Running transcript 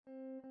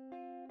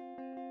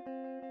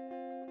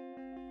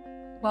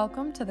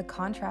Welcome to the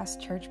Contrast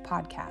Church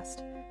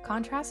podcast.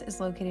 Contrast is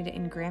located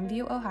in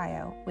Grandview,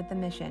 Ohio, with the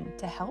mission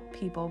to help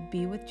people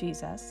be with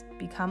Jesus,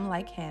 become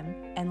like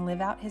him, and live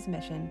out his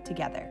mission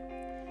together.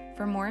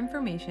 For more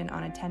information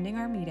on attending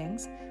our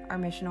meetings, our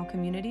missional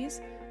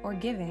communities, or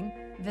giving,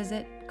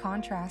 visit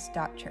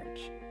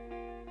contrast.church.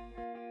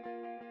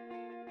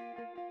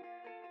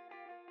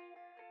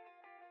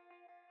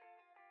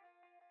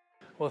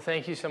 Well,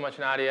 thank you so much,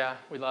 Nadia.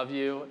 We love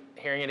you.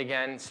 Hearing it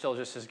again, still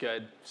just as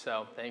good.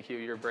 So thank you.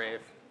 You're brave.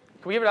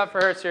 Can we give it up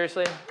for her,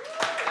 seriously?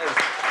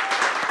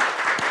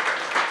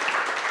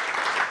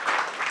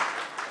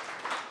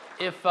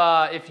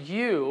 If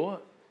you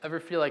ever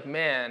feel like,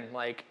 man,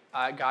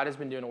 God has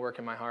been doing a work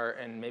in my heart,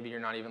 and maybe you're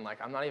not even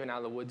I'm not even out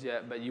of the woods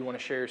yet, but you want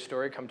to share your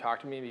story, come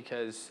talk to me,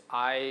 because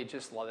I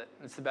just love it.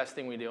 It's the best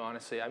thing we do,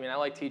 honestly. I mean, I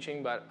like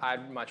teaching, but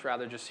I'd much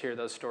rather just hear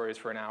those stories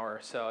for an hour.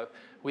 So if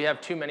we have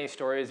too many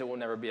stories, it will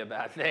never be a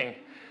bad thing.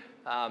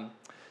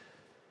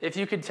 If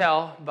you could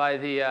tell by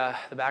the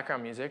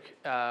background music,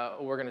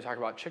 we're going to talk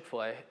about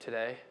Chick-fil-A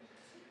today.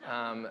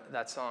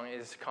 That song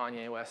is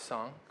Kanye West's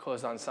song,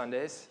 Closed on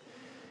Sundays.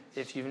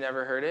 If you've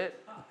never heard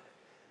it,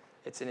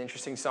 it's an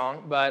interesting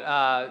song.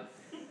 But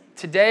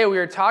today we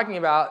are talking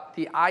about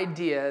the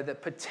idea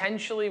that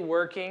potentially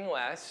working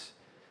less,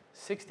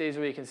 6 days a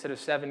week instead of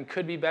 7,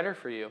 could be better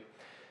for you.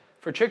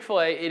 For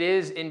Chick-fil-A, it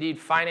is indeed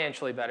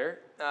financially better.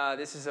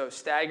 This is a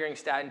staggering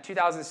stat. In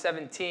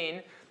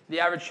 2017, the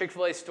average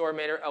Chick-fil-A store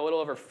made a little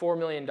over $4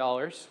 million.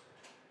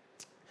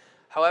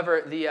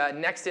 However, the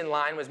next in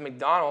line was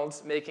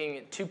McDonald's,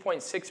 making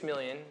 $2.6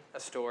 million a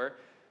store.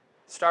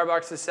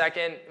 Starbucks is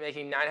second,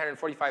 making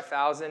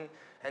 $945,000,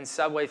 and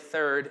Subway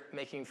third,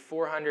 making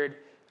third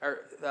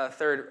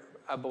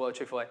below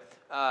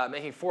Chick-fil-A,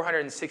 making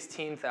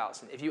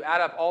 $416,000. If you add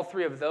up all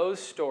three of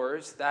those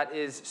stores, that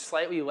is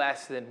slightly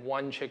less than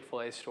one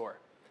Chick-fil-A store.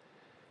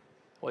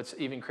 What's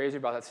even crazier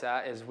about that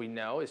stat, as we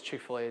know, is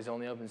Chick-fil-A is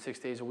only open 6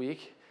 days a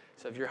week.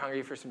 So if you're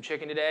hungry for some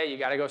chicken today, you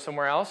got to go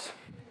somewhere else.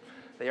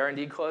 They are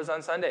indeed closed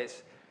on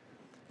Sundays.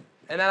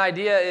 And that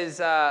idea is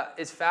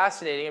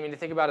fascinating. I mean, to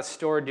think about a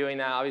store doing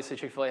that, obviously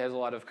Chick-fil-A has a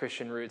lot of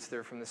Christian roots.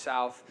 They're from the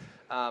South.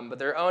 But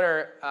their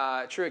owner,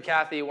 Truett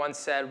Cathy, once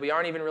said, "We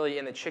aren't even really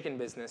in the chicken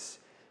business.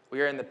 We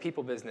are in the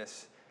people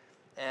business.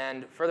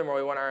 And furthermore,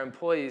 we want our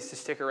employees to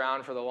stick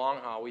around for the long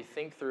haul. We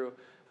think through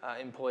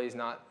employees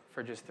not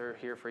for just they're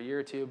here for a year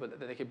or two, but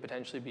that they could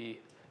potentially be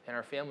in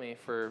our family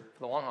for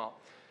the long haul."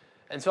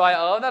 And so I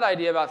love that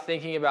idea about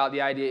thinking about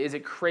the idea, is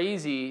it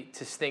crazy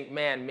to think,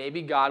 man,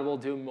 maybe God will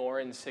do more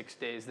in 6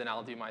 days than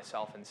I'll do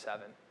myself in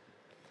 7?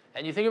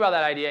 And you think about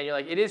that idea, and you're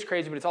like, it is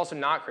crazy, but it's also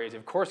not crazy.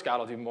 Of course God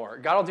will do more.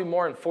 God will do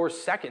more in 4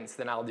 seconds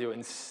than I'll do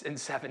in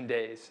 7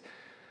 days.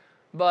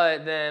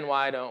 But then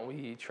why don't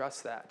we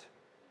trust that?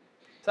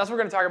 So that's what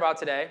we're going to talk about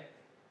today.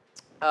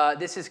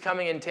 This is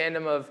coming in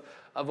tandem of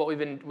what we've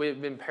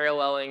been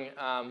paralleling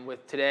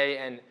with today,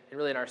 and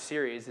really in our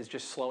series, is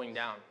just slowing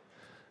down.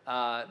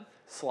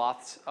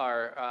 Sloths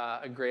are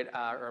a great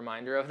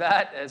reminder of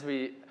that, as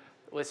we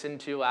listened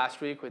to last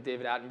week with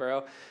David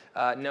Attenborough.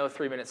 No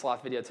 3-minute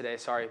sloth video today,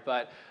 sorry.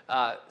 But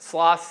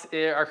sloths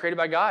are created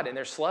by God, and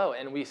they're slow.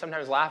 And we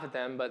sometimes laugh at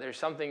them, but there's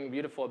something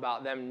beautiful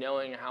about them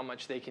knowing how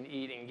much they can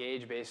eat and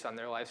engage based on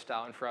their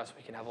lifestyle. And for us,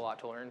 we can have a lot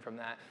to learn from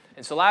that.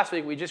 And so last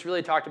week, we just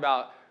really talked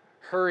about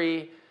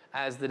hurry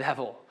as the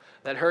devil.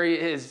 That hurry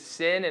is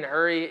sin, and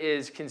hurry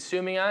is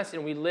consuming us.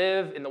 And we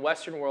live in the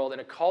Western world in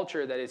a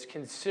culture that is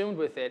consumed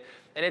with it.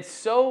 And it's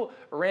so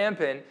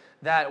rampant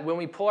that when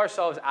we pull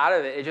ourselves out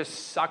of it, it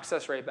just sucks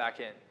us right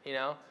back in, you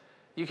know?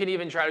 You can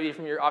even try to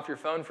be off your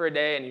phone for a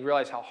day, and you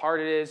realize how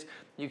hard it is.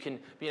 You can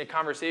be in a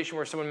conversation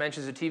where someone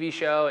mentions a TV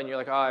show, and you're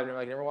like, oh, I've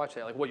never watched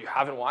that. Like, what, you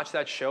haven't watched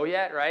that show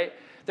yet, right?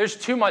 There's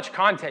too much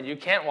content. You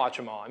can't watch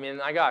them all. I mean,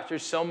 my gosh,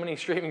 there's so many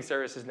streaming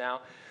services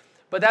now.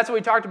 But that's what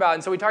we talked about.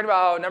 And so we talked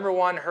about how, number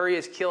one, hurry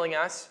is killing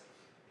us,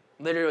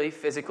 literally,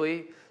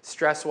 physically,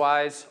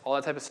 stress-wise, all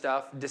that type of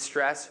stuff,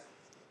 distress.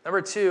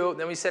 Number two,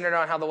 then we centered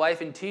on how the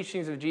life and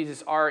teachings of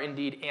Jesus are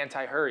indeed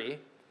anti-hurry.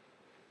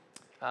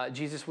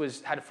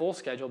 Jesus had a full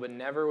schedule, but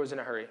never was in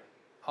a hurry.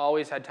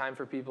 Always had time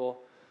for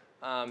people.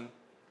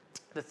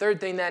 The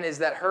third thing then is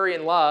that hurry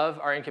and love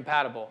are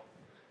incompatible.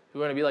 If we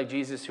want to be like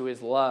Jesus, who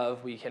is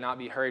love, we cannot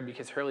be hurried,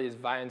 because hurry is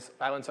violence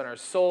on our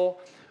soul,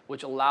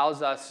 which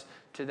allows us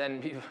to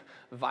then be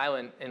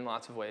violent in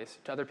lots of ways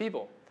to other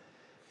people.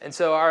 And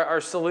so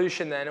our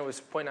solution then, it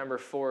was point number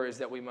 4, is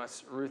that we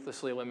must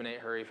ruthlessly eliminate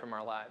hurry from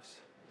our lives.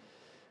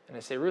 And I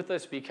say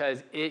ruthless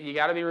because you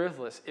got to be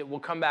ruthless. It will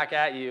come back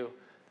at you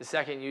the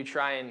second you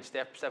try and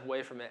step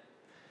away from it.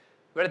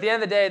 But at the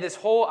end of the day, this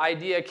whole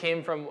idea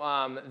came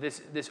from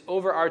this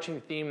overarching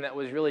theme that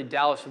was really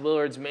Dallas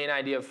Willard's main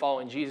idea of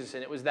following Jesus.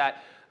 And it was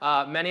that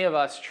many of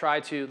us try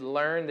to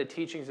learn the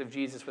teachings of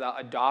Jesus without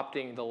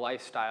adopting the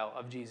lifestyle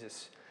of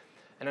Jesus.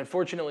 And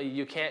unfortunately,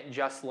 you can't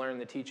just learn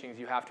the teachings.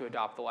 You have to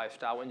adopt the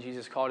lifestyle. When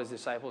Jesus called his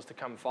disciples to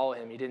come follow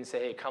him, he didn't say,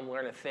 hey, come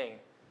learn a thing.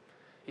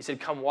 He said,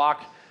 come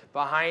walk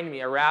behind me.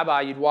 A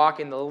rabbi, you'd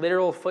walk in the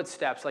literal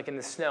footsteps, like in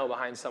the snow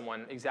behind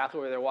someone, exactly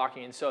where they're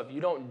walking. And so if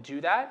you don't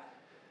do that,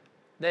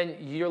 then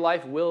your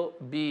life will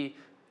be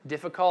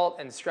difficult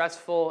and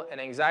stressful and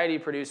anxiety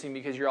producing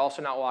because you're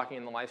also not walking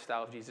in the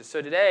lifestyle of Jesus.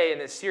 So today in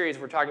this series,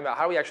 we're talking about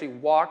how do we actually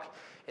walk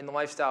in the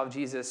lifestyle of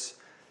Jesus.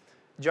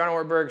 John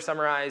Ortberg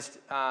summarized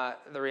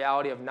the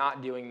reality of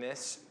not doing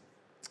this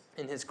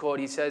in his quote.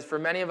 He says, "For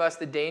many of us,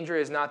 the danger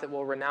is not that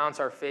we'll renounce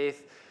our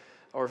faith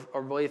or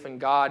belief in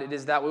God. It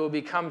is that we will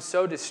become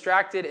so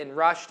distracted and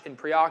rushed and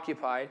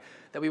preoccupied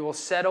that we will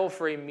settle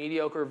for a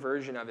mediocre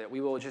version of it.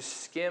 We will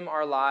just skim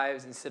our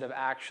lives instead of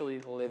actually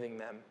living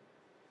them."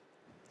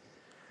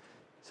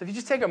 So if you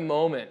just take a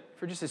moment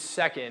for just a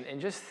second and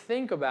just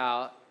think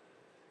about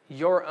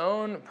your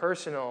own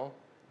personal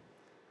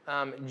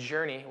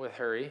journey with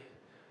hurry,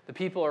 the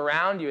people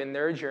around you in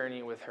their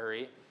journey with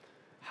hurry,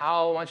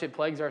 how much it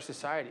plagues our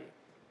society.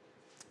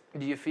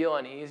 Do you feel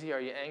uneasy? Are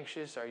you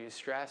anxious? Are you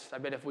stressed? I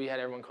bet if we had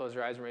everyone close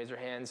their eyes and raise their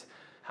hands,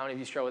 how many of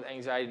you struggle with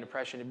anxiety and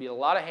depression? It'd be a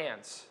lot of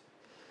hands.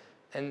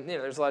 And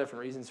there's a lot of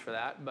different reasons for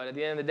that. But at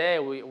the end of the day,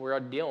 we're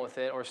dealing with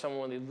it, or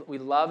someone we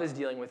love is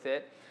dealing with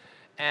it.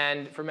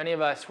 And for many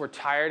of us, we're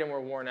tired and we're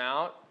worn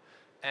out.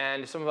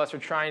 And some of us are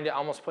trying to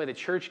almost play the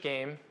church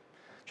game,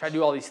 try to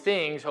do all these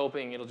things,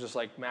 hoping it'll just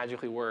like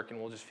magically work and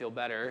we'll just feel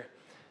better.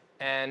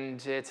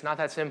 And it's not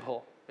that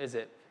simple, is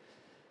it?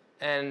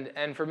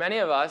 And for many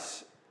of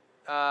us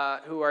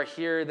who are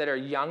here that are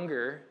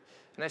younger,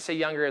 and I say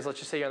younger as let's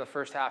just say you're in the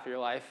first half of your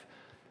life,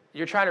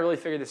 you're trying to really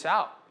figure this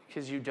out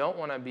because you don't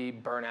want to be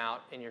burnout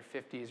in your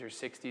 50s or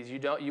 60s.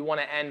 You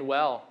want to end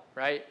well,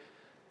 right?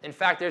 In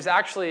fact, there's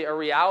actually a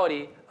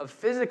reality of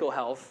physical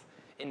health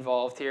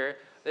involved here.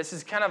 This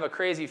is kind of a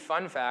crazy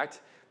fun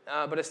fact,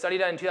 but a study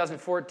done in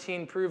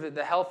 2014 proved that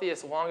the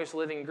healthiest, longest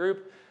living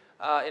group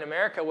in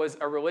America was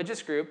a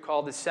religious group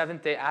called the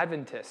Seventh-day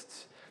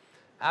Adventists.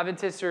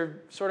 Adventists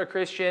are sort of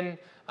Christian,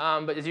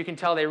 but as you can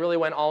tell, they really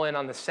went all in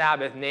on the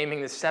Sabbath,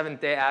 naming the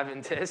Seventh-day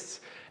Adventists,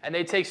 and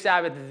they take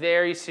Sabbath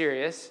very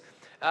serious.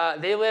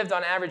 They lived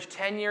on average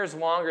 10 years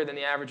longer than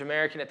the average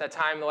American. At that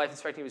time, the life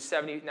expectancy was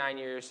 79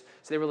 years,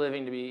 so they were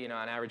living to be,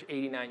 on average,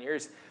 89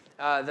 years.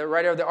 The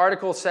writer of the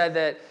article said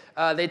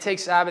that they take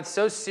Sabbath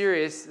so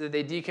serious that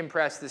they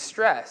decompress the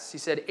stress. He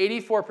said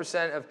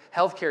 84% of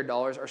healthcare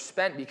dollars are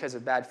spent because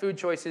of bad food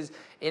choices,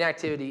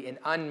 inactivity, and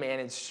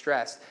unmanaged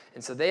stress.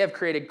 And so they have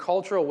created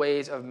cultural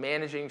ways of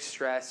managing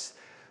stress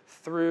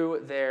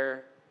through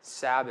their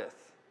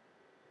Sabbath.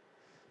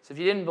 So if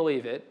you didn't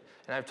believe it,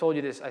 and I've told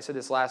you this, I said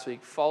this last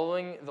week,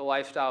 following the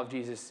lifestyle of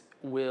Jesus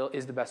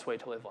is the best way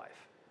to live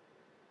life.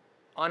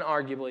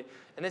 Unarguably.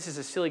 And this is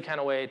a silly kind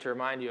of way to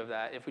remind you of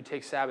that. If we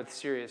take Sabbath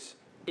serious,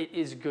 it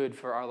is good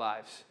for our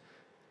lives.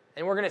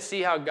 And we're going to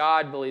see how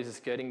God believes it's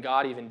good, and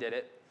God even did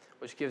it,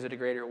 which gives it a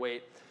greater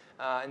weight.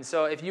 And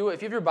so if you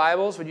have your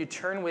Bibles, would you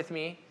turn with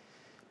me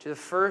to the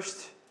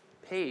first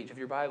page of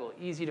your Bible?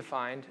 Easy to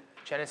find,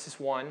 Genesis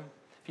 1.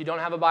 If you don't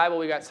have a Bible,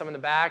 we got some in the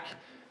back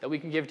that we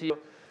can give to you.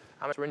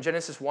 We're in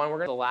Genesis 1. We're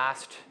going to the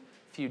last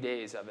few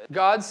days of it.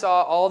 God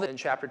saw all that in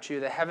chapter 2,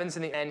 the heavens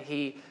and the end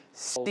he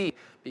ceased,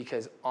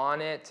 because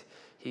on it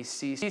he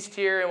ceased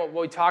here. And what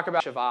we talk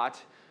about Shabbat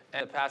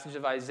and the passage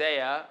of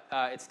Isaiah,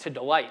 it's to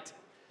delight.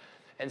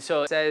 And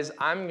so it says,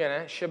 I'm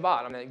going to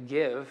Shabbat. I'm going to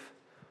give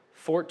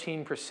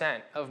 14%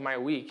 of my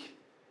week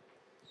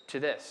to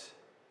this.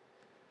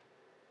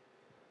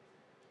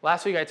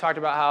 Last week I talked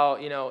about how,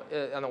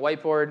 on the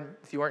whiteboard,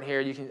 if you weren't here,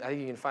 I think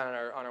you can find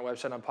it on our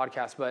website on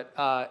podcast, but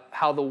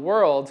how the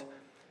world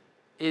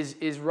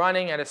is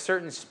running at a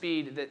certain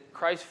speed that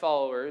Christ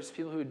followers,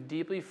 people who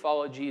deeply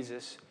follow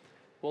Jesus,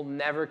 will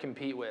never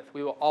compete with.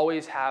 We will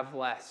always have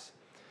less.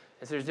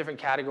 And so there's different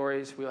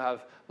categories. We'll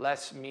have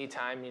less me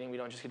time, meaning we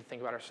don't just get to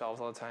think about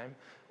ourselves all the time.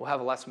 We'll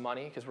have less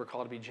money because we're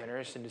called to be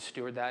generous and to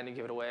steward that and to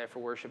give it away for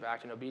worship,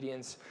 act, and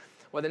obedience.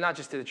 Whether not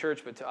just to the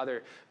church, but to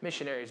other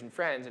missionaries and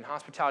friends and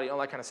hospitality, all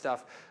that kind of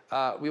stuff.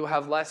 We will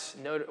have less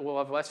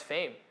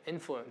fame,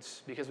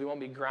 influence, because we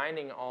won't be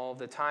grinding all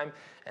the time.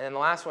 And then the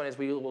last one is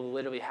we will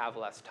literally have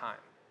less time.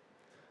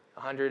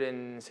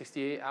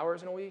 168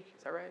 hours in a week,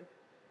 is that right?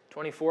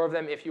 24 of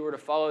them, if you were to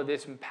follow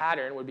this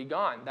pattern, would be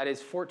gone. That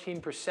is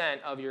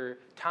 14% of your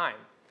time.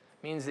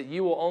 Means that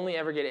you will only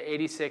ever get an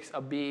 86,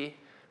 a B.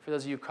 For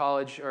those of you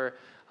college or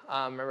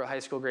remember high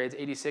school grades,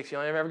 86, you're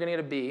only ever going to get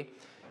a B.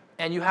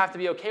 And you have to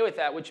be okay with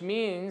that, which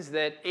means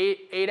that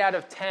 8 out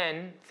of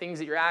 10 things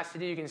that you're asked to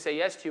do, you can say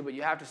yes to, but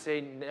you have to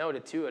say no to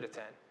 2 out of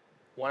 10,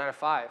 1 out of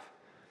 5.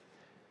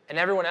 And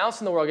everyone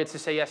else in the world gets to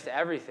say yes to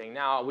everything.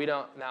 Now,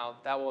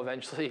 that will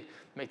eventually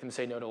make them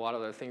say no to a lot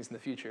of other things in the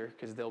future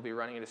because they'll be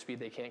running at a speed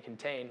they can't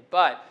contain.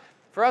 But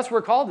for us,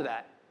 we're called to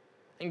that.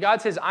 And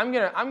God says, I'm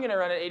gonna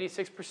run at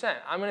 86%.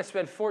 I'm going to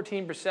spend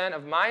 14%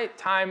 of my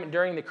time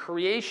during the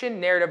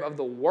creation narrative of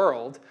the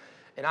world,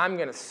 and I'm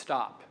going to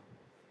stop.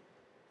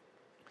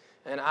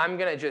 And I'm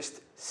going to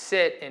just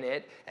sit in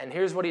it. And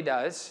here's what he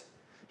does.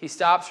 He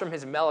stops from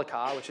his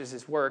melakah, which is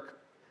his work,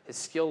 his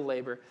skilled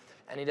labor,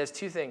 and he does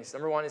 2 things.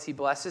 Number 1 is he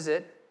blesses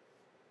it.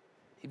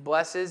 He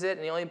blesses it,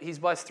 and he's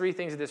blessed 3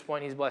 things at this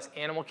point. He's blessed the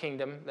animal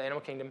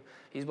kingdom.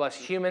 He's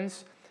blessed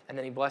humans, and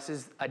then he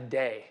blesses a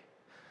day.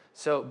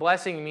 So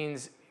blessing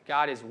means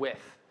God is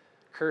with.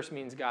 Curse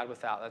means God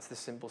without. That's the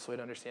simplest way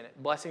to understand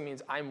it. Blessing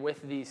means I'm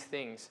with these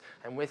things.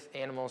 I'm with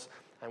animals.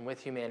 I'm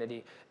with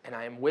humanity. And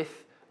I am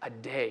with a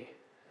day.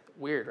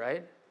 Weird,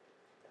 right?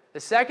 The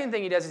second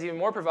thing he does is even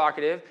more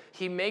provocative.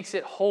 He makes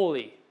it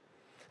holy.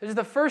 This is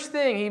the first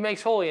thing he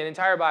makes holy in the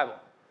entire Bible.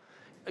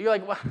 You're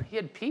like, well, he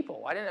had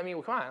people. Well,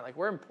 come on, like,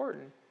 we're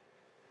important.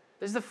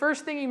 This is the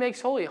first thing he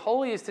makes holy.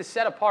 Holy is to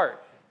set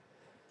apart.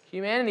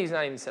 Humanity is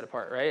not even set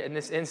apart, right? In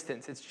this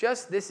instance, it's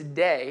just this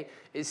day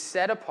is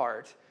set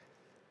apart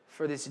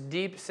for this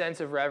deep sense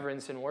of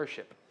reverence and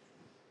worship.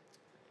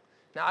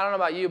 Now, I don't know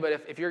about you,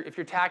 but if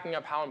you're tacking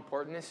up how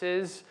important this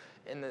is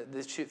in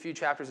the few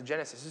chapters of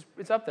Genesis,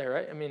 it's up there,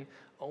 right? I mean,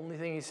 only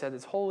thing he said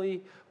that's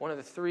holy, one of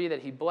the three that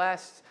he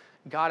blessed,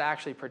 God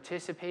actually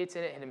participates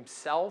in it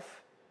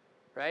himself,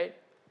 right?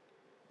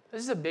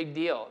 This is a big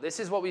deal.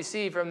 This is what we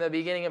see from the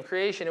beginning of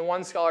creation, and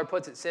one scholar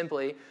puts it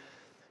simply.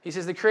 He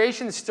says, the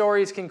creation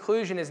story's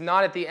conclusion is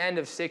not at the end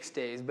of 6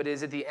 days, but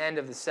is at the end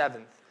of the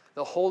seventh.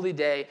 The holy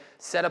day,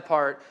 set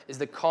apart, is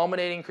the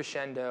culminating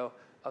crescendo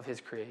of his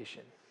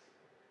creation.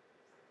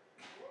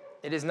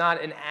 It is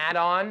not an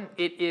add-on.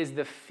 It is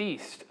the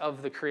feast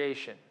of the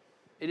creation.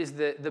 It is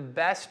the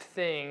best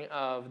thing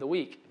of the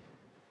week.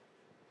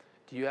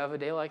 Do you have a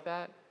day like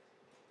that?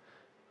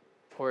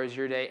 Or is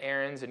your day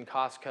errands and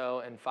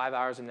Costco and 5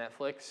 hours of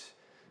Netflix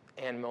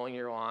and mowing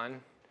your lawn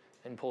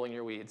and pulling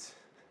your weeds?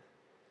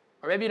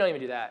 Or maybe you don't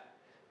even do that.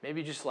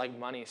 Maybe you just like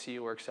money, so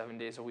you work 7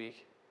 days a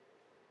week.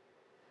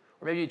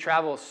 Or maybe you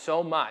travel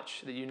so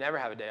much that you never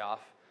have a day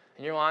off.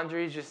 And your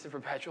laundry is just a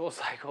perpetual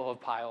cycle of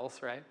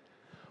piles, right?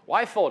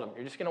 Why fold them?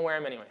 You're just going to wear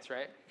them anyways,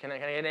 right? Can I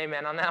get an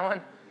amen on that one?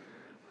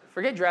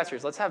 Forget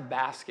dressers. Let's have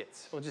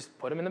baskets. We'll just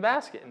put them in the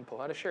basket and pull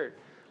out a shirt.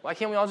 Why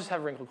can't we all just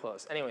have wrinkled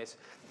clothes? Anyways,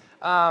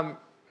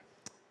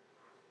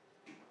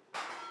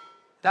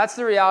 that's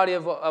the reality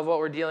of what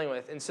we're dealing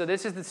with. And so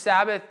this is the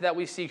Sabbath that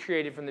we see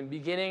created from the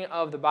beginning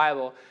of the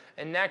Bible.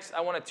 And next,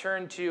 I want to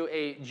turn to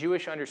a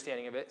Jewish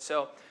understanding of it.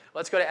 So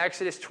let's go to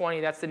Exodus 20.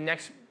 That's the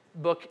next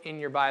book in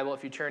your Bible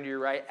if you turn to your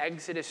right.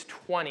 Exodus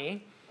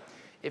 20.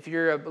 If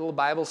you're a little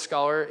Bible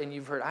scholar and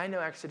you've heard, I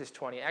know Exodus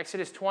 20.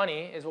 Exodus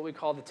 20 is what we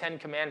call the 10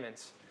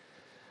 Commandments.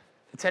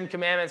 The 10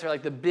 Commandments are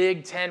like the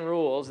big 10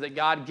 rules that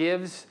God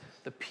gives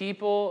the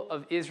people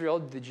of Israel,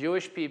 the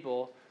Jewish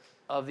people,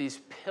 of these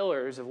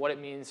pillars of what it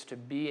means to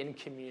be in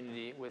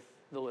community with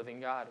the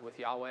living God, with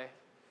Yahweh.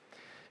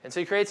 And so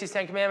he creates these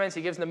 10 Commandments.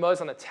 He gives them to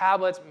Moses on the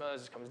tablets.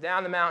 Moses comes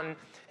down the mountain.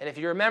 And if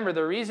you remember,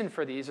 the reason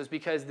for these was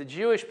because the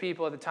Jewish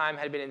people at the time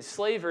had been in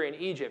slavery in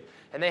Egypt.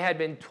 And they had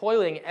been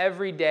toiling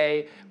every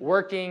day,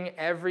 working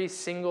every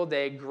single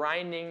day,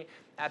 grinding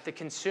at the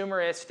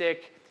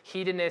consumeristic,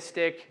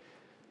 hedonistic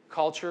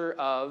culture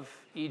of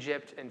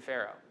Egypt and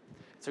Pharaoh.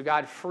 So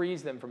God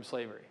frees them from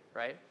slavery,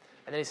 right?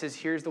 And then he says,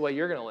 here's the way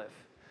you're going to live.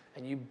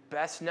 And you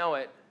best know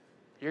it,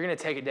 you're going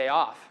to take a day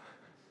off.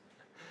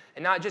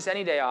 And not just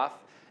any day off.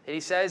 And he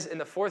says in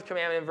the fourth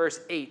commandment in verse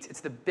 8,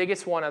 it's the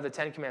biggest one of the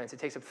 10 commandments. It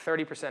takes up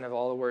 30% of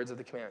all the words of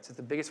the commandments. It's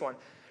the biggest one.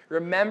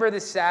 Remember the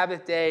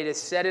Sabbath day to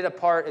set it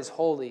apart as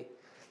holy.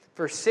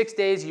 For 6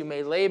 days you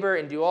may labor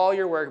and do all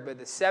your work, but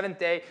the seventh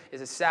day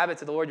is a Sabbath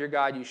to the Lord your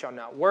God. You shall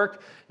not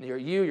work, neither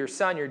you, your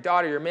son, your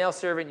daughter, your male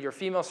servant, your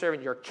female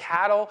servant, your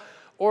cattle,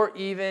 or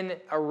even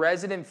a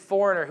resident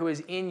foreigner who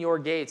is in your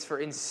gates. For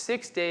in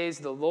 6 days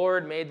the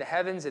Lord made the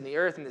heavens and the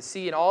earth and the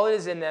sea and all that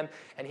is in them,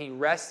 and he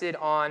rested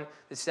on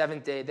the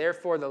seventh day.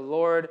 Therefore the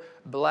Lord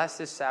blessed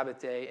the Sabbath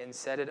day and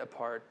set it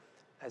apart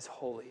as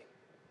holy.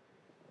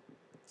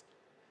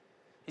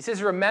 He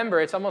says, remember,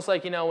 it's almost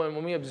like,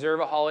 when we observe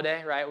a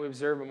holiday, right? We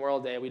observe Memorial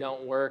Day, we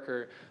don't work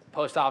or the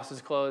post office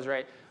is closed,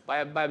 right? By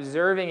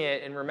observing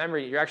it and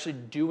remembering it, you're actually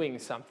doing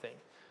something.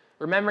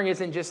 Remembering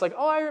isn't just like,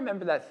 oh, I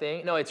remember that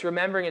thing. No, it's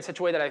remembering in such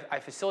a way that I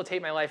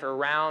facilitate my life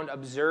around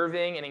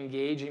observing and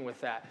engaging with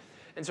that.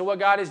 And so what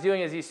God is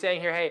doing is he's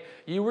saying here, hey,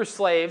 you were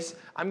slaves.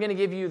 I'm going to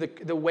give you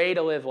the way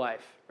to live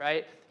life,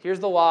 right? Here's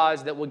the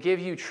laws that will give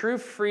you true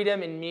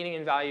freedom and meaning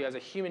and value as a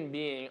human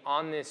being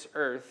on this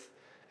earth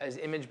as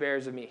image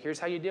bearers of me. Here's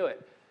how you do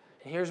it.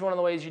 And here's one of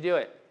the ways you do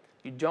it.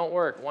 You don't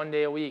work 1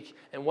 day a week.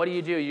 And what do?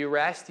 You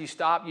rest, you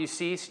stop, you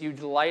cease, you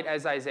delight,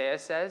 as Isaiah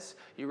says.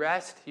 You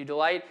rest, you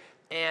delight,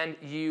 and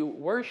you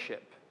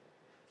worship.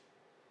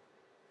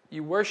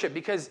 You worship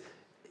because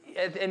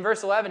in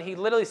verse 11, he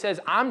literally says,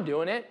 I'm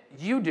doing it,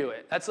 you do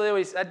it.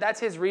 That's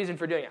his reason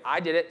for doing it.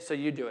 I did it, so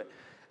you do it.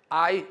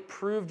 I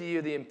prove to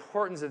you the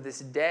importance of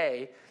this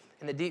day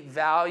and the deep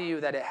value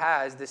that it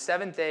has. The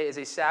seventh day is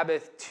a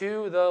Sabbath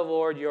to the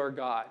Lord your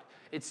God.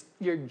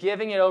 You're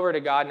giving it over to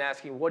God and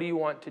asking, what do you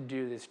want to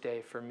do this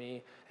day for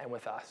me and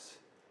with us?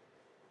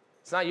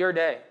 It's not your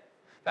day.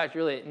 In fact,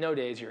 really, no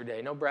day is your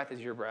day. No breath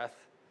is your breath.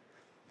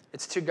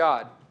 It's to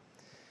God.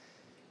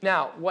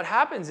 Now, what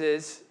happens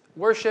is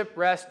worship,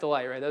 rest,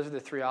 delight, right? Those are the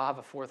three. I'll have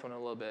a fourth one in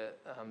a little bit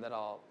that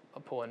I'll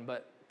pull in.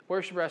 But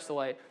worship, rest,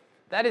 delight,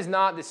 that is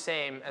not the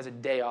same as a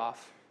day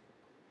off.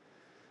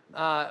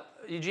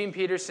 Eugene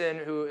Peterson,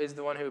 who is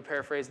the one who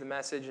paraphrased the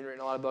Message and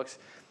written a lot of books,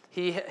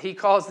 he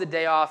calls the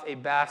day off a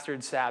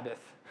bastard Sabbath.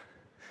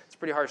 It's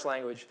pretty harsh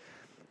language.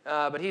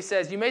 But he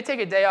says, you may take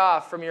a day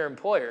off from your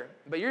employer,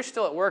 but you're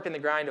still at work in the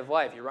grind of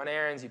life. You run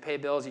errands, you pay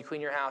bills, you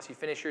clean your house, you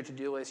finish your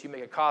to-do list, you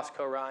make a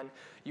Costco run,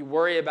 you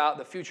worry about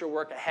the future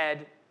work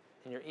ahead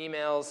in your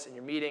emails, in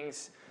your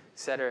meetings, et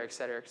cetera, et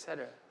cetera, et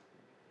cetera.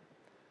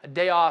 A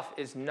day off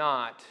is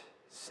not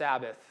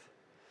Sabbath.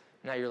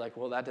 Now you're like,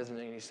 well, that doesn't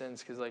make any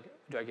sense because, like,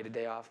 do I get a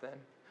day off then?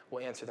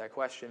 We'll answer that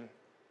question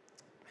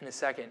in a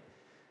second.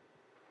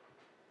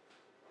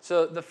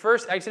 So the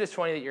first Exodus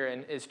 20 that you're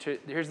in is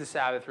here's the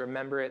Sabbath.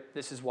 Remember it.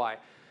 This is why.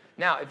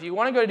 Now, if you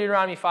want to go to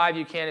Deuteronomy 5,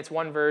 you can. It's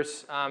one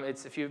verse.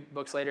 It's a few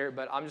books later,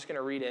 but I'm just going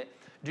to read it.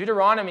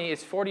 Deuteronomy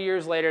is 40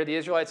 years later. The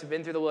Israelites have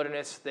been through the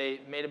wilderness. They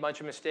made a bunch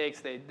of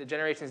mistakes. The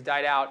generations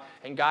died out,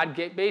 and God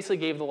basically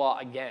gave the law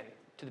again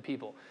to the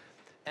people.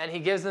 And he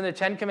gives them the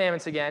 10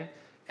 commandments again.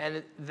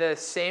 And the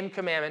same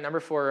commandment, number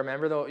 4,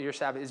 remember your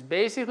Sabbath, is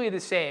basically the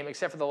same,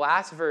 except for the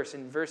last verse,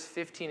 in verse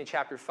 15 of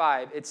chapter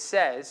 5. It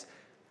says,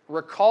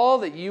 recall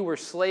that you were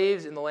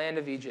slaves in the land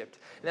of Egypt,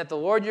 and that the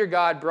Lord your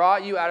God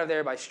brought you out of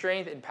there by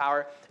strength and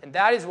power, and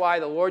that is why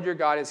the Lord your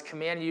God has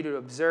commanded you to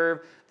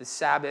observe the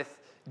Sabbath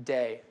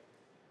day.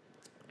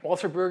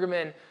 Walter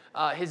Brueggemann,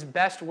 his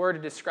best word to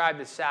describe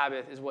the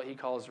Sabbath is what he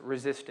calls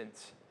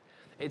resistance.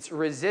 It's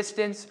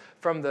resistance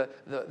from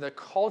the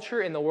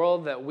culture in the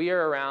world that we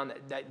are around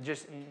that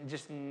just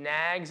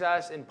nags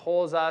us and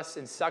pulls us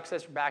and sucks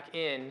us back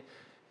in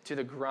to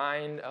the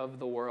grind of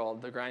the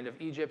world, the grind of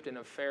Egypt and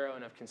of Pharaoh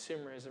and of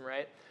consumerism,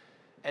 right?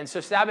 And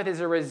so Sabbath is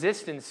a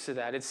resistance to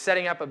that. It's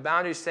setting up a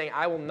boundary saying,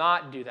 I will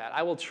not do that.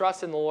 I will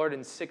trust in the Lord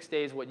in 6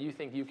 days what you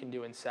think you can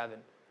do in 7.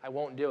 I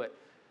won't do it.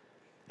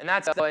 And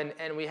that's,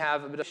 and we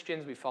have a bit of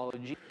Christians, we follow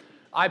Jesus.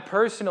 I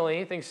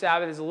personally think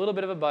Sabbath is a little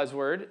bit of a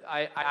buzzword.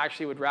 I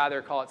actually would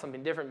rather call it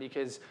something different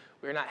because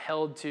we're not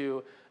held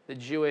to the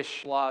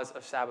Jewish laws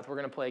of Sabbath. We're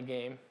going to play a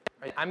game.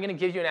 Right? I'm going to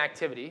give you an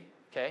activity,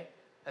 okay?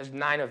 There's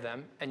 9 of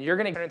them. And you're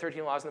going to get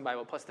 113 laws in the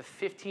Bible plus the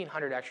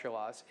 1,500 extra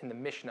laws in the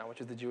Mishnah,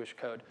 which is the Jewish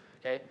code,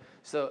 okay?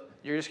 So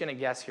you're just going to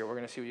guess here. We're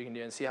going to see what you can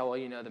do and see how well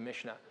you know the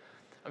Mishnah.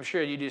 I'm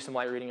sure you do some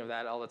light reading of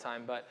that all the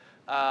time. But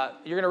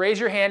you're going to raise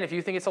your hand if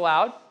you think it's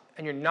allowed,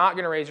 and you're not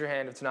going to raise your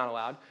hand if it's not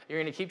allowed.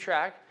 You're going to keep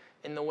track.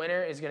 And the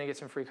winner is going to get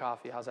some free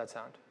coffee. How's that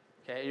sound?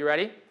 Okay, are you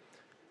ready?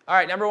 All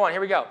right, number 1, here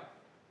we go.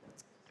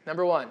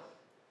 Number 1.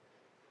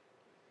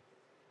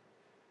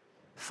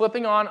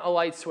 Flipping on a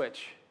light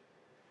switch.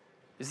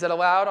 Is that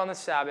allowed on the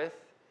Sabbath?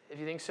 If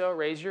you think so,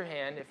 raise your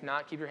hand. If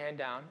not, keep your hand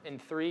down. In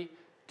 3,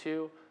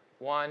 2,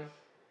 1.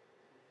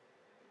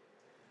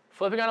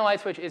 Flipping on a light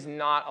switch is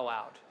not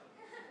allowed.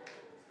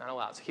 Not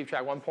allowed. So keep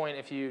track. 1 point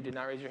if you did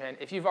not raise your hand.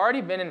 If you've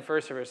already been in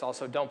first service,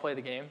 also don't play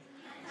the game.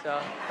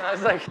 So I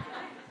was like...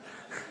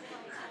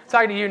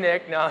 Talking to you,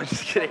 Nick. No, I'm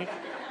just kidding.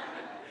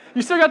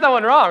 You still got that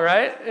one wrong,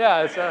 right?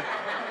 Yeah. So.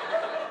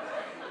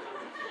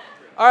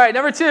 All right,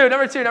 number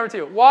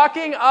two.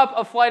 Walking up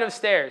a flight of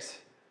stairs.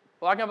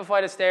 Walking up a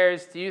flight of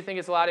stairs. Do you think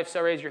it's allowed? If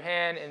so, raise your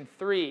hand. In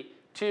 3,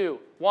 2,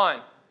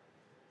 1.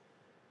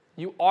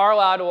 You are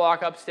allowed to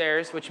walk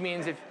upstairs, which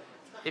means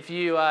if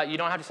you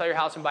don't have to sell your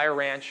house and buy a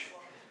ranch,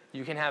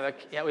 you can have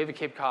we have a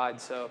Cape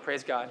Cod, so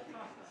praise God.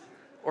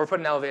 Or put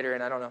an elevator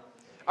in, I don't know.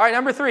 All right,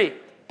 number 3.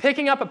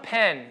 Picking up a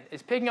pen.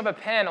 Is picking up a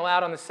pen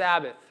allowed on the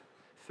Sabbath?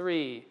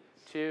 3,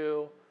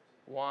 2,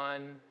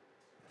 1.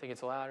 I think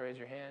it's allowed. Raise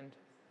your hand.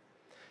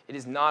 It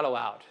is not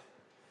allowed.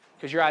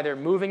 Because you're either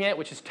moving it,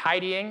 which is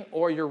tidying,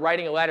 or you're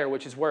writing a letter,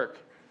 which is work.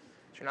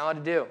 Which you're not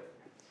allowed to do.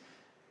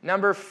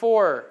 Number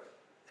 4,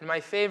 and my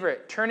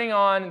favorite, turning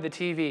on the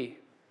TV.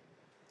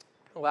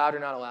 Allowed or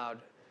not allowed?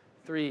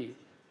 3,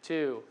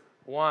 2,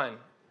 1.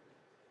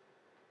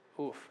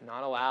 Oof,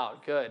 not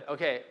allowed. Good.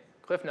 Okay,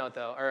 cliff note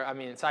though,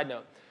 side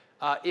note.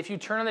 If you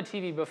turn on the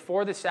TV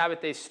before the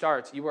Sabbath day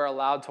starts, you are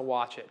allowed to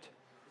watch it.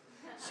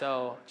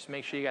 So just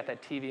make sure you got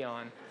that TV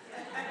on.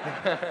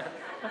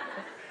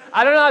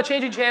 I don't know how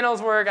changing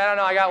channels work. I don't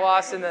know. I got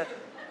lost in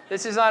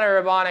this is on a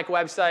Rabbinic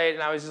website,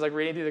 and I was just like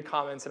reading through the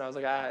comments, and I was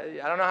like, I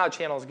don't know how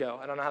channels go.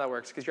 I don't know how that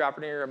works because you're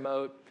operating a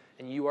remote,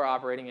 and you are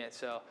operating it,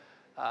 so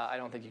I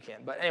don't think you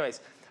can. But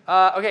anyways,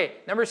 okay,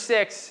 number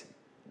 6,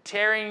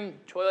 tearing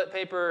toilet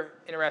paper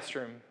in a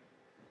restroom.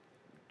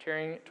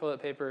 Tearing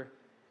toilet paper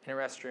in a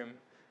restroom.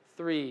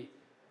 3,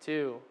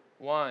 2,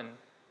 1.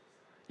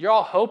 You're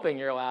all hoping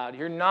you're allowed.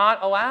 You're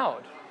not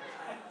allowed.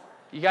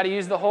 You got to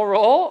use the whole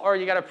roll, or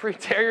you got to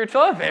pre-tear your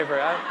toilet paper.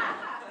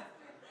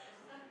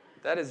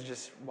 That is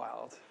just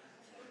wild.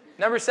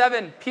 Number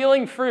 7,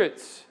 peeling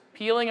fruits.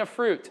 Peeling a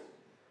fruit.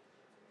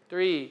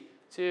 3,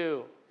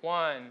 2,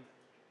 1.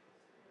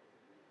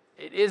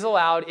 It is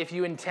allowed if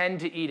you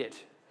intend to eat it.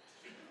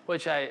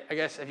 Which I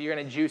guess if you're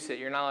going to juice it,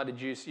 you're not allowed to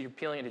juice. You're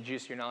peeling it to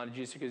juice. You're not allowed to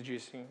juice it because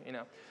juicing,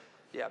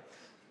 yeah.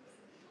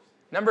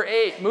 Number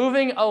 8,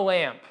 moving a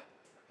lamp.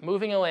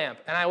 Moving a lamp.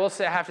 And I will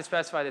say, I have to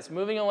specify this.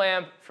 Moving a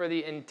lamp for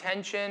the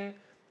intention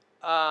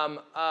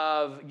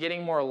of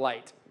getting more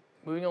light.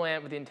 Moving a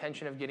lamp with the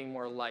intention of getting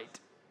more light.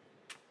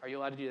 Are you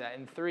allowed to do that?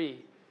 In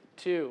 3,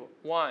 2,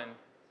 1.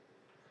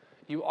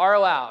 You are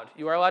allowed.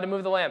 You are allowed to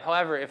move the lamp.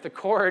 However, if the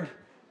cord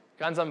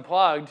gun's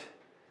unplugged,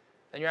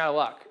 then you're out of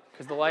luck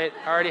because the light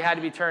already had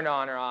to be turned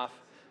on or off.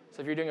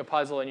 So if you're doing a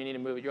puzzle and you need to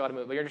move it, you're allowed to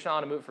move it. But you're just not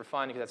allowed to move it for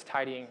fun because that's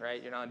tidying,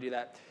 right? You're not allowed to do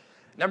that.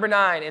 Number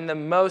 9, in the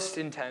most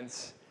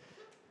intense,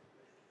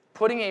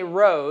 putting a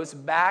rose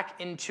back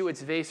into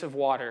its vase of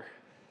water.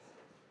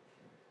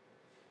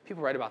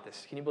 People write about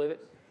this. Can you believe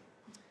it?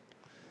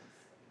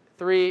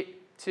 3,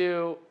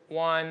 2,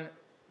 1.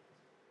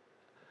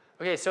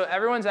 Okay, so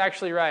everyone's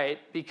actually right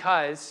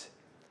because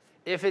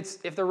if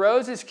the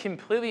rose is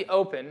completely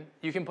open,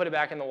 you can put it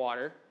back in the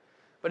water.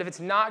 But if it's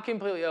not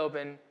completely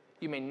open,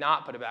 you may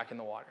not put it back in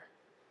the water.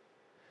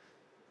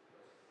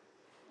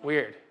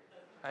 Weird.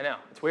 I know.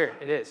 It's weird.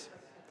 It is.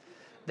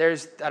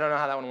 I don't know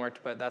how that one worked,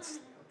 but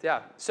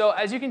yeah. So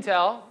as you can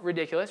tell,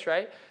 ridiculous,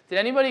 right? Did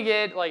anybody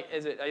get, I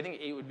think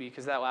 8 would be,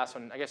 because that last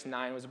one, I guess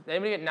 9 was, did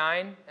anybody get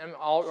 9?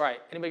 All right.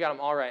 Anybody got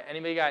them all right?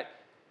 Anybody got,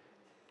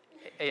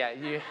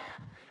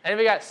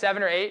 anybody got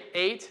 7 or 8?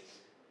 8?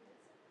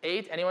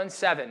 8? Anyone?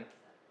 7?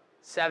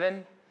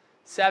 7?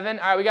 7?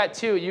 All right, we got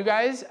 2. You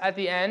guys, at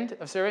the end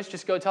of service,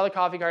 just go tell the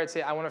coffee cart,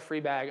 say, I want a free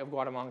bag of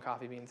Guatemalan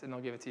coffee beans, and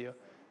they'll give it to you.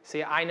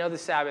 See, I know the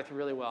Sabbath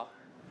really well.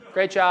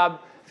 Great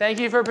job. Thank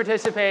you for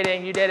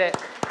participating. You did it.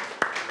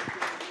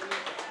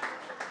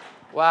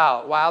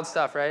 Wow, wild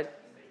stuff, right?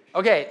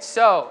 Okay,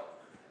 so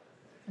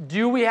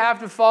do we have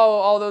to follow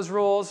all those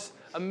rules?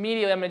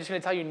 Immediately, I'm just going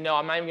to tell you no.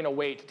 I'm not even going to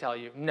wait to tell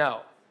you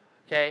no.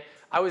 Okay?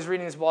 I was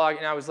reading this blog,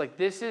 and I was like,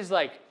 this is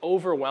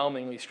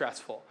overwhelmingly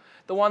stressful.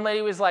 The one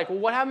lady was like, well,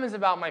 what happens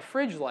about my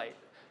fridge light?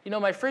 You know,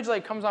 my fridge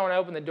light comes on when I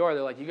open the door.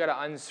 They're like, you got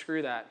to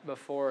unscrew that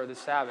before the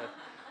Sabbath.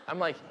 I'm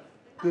like,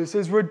 this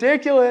is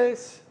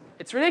ridiculous.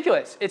 It's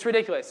ridiculous. It's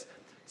ridiculous.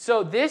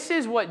 So this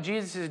is what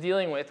Jesus is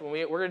dealing with.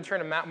 We're going to turn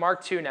to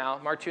Mark 2 now.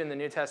 Mark 2 in the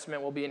New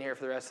Testament. We'll be in here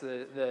for the rest of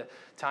the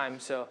time,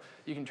 so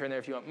you can turn there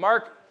if you want.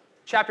 Mark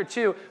chapter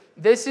 2,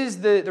 this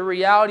is the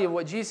reality of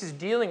what Jesus is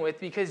dealing with,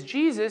 because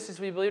Jesus, as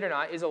we believe it or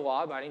not, is a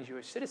law-abiding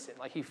Jewish citizen.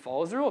 He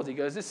follows the rules. He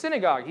goes to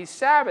synagogue. He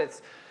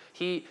Sabbaths.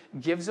 He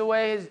gives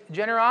away his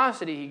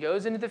generosity. He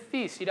goes into the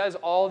feast. He does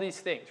all these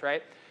things,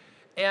 right?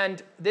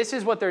 And this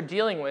is what they're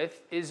dealing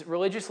with, is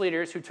religious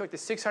leaders who took the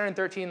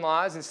 613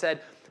 laws and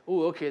said,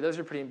 ooh, okay, those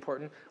are pretty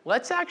important.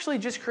 Let's actually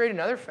just create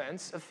another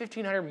fence of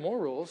 1,500 more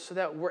rules so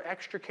that we're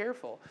extra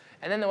careful.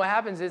 And then what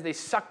happens is they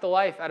suck the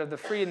life out of the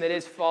freedom that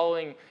is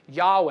following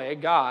Yahweh,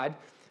 God,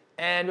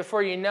 and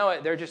before you know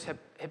it, they're just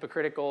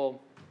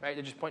hypocritical, right?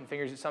 They're just pointing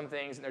fingers at some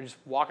things, and they're just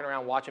walking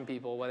around watching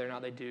people, whether or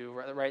not they do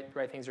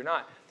right things or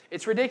not.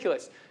 It's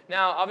ridiculous.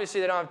 Now,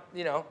 obviously, they don't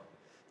have,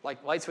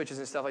 light switches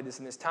and stuff like this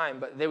in this time,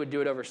 but they would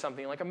do it over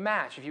something like a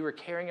match. If you were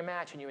carrying a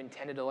match and you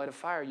intended to light a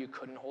fire, you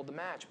couldn't hold the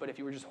match. But if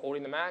you were just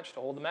holding the match to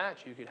hold the match,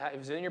 you could have, it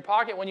was in your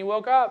pocket when you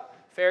woke up.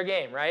 Fair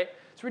game, right?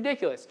 It's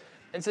ridiculous.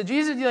 And so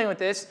Jesus is dealing with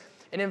this.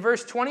 And in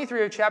verse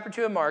 23 of chapter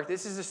 2 of Mark,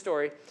 this is the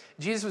story.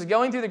 Jesus was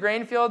going through the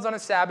grain fields on a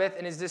Sabbath,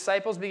 and his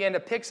disciples began to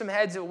pick some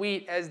heads of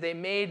wheat as they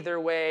made their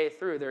way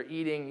through. They're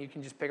eating. You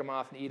can just pick them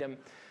off and eat them.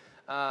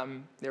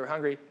 They were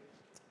hungry.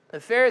 The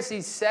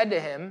Pharisees said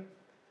to him,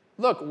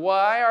 look,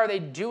 why are they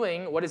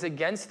doing what is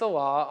against the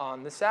law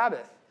on the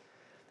Sabbath?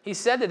 He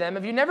said to them,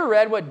 have you never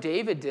read what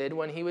David did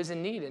when he was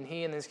in need and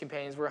he and his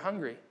companions were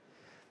hungry?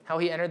 How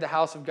he entered the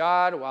house of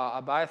God while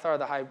Abiathar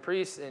the high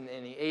priest, and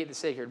he ate the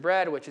sacred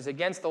bread, which is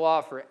against the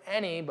law for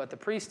any but the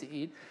priest to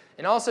eat,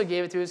 and also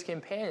gave it to his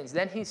companions.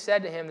 Then he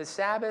said to him, the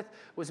Sabbath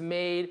was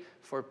made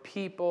for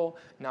people,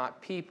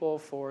 not people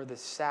for the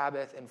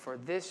Sabbath, and for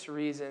this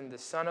reason the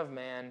Son of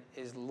Man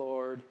is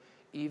Lord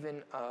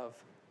even of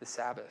the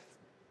Sabbath.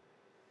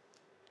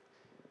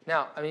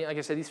 Now, like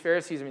I said, these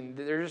Pharisees,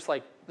 they're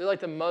like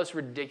the most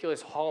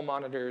ridiculous hall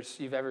monitors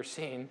you've ever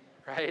seen,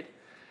 right?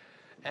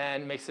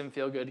 And it makes them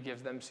feel good,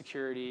 gives them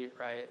security,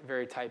 right?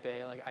 Very type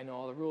A, I know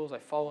all the rules, I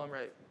follow them,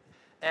 right?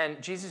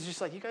 And Jesus is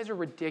just like, you guys are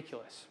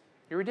ridiculous.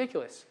 You're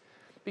ridiculous.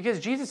 Because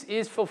Jesus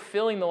is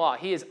fulfilling the law.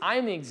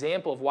 I'm the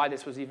example of why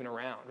this was even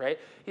around, right?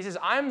 He says,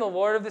 I'm the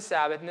Lord of the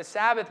Sabbath, and the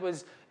Sabbath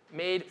was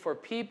made for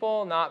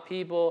people, not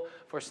people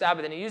for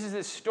Sabbath. And he uses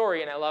this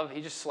story, and I love,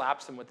 he just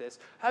slaps them with this.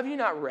 Have you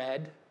not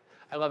read?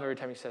 I love every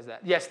time he says that.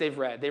 Yes, they've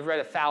read. They've read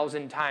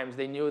 1,000 times.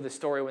 They knew the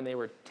story when they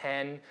were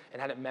 10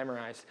 and had it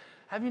memorized.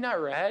 Have you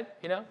not read?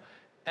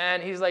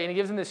 And he's and he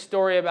gives them this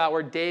story about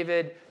where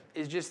David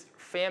is just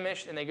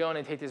famished, and they go and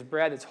they take this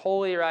bread that's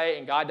holy, right?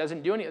 And God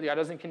doesn't do anything. God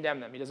doesn't condemn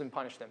them. He doesn't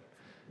punish them.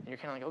 And you're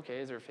kind of okay,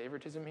 is there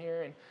favoritism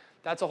here? And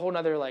that's a whole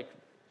other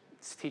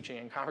teaching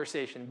and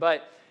conversation.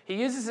 But he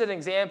uses an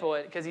example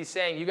because he's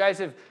saying, you guys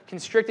have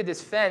constricted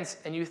this fence,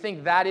 and you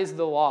think that is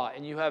the law,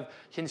 and you have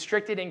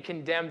constricted and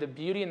condemned the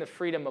beauty and the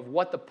freedom of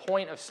what the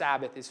point of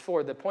Sabbath is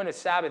for. The point of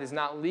Sabbath is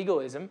not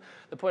legalism.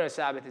 The point of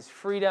Sabbath is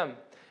freedom,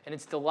 and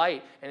it's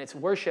delight, and it's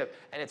worship,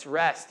 and it's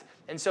rest.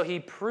 And so he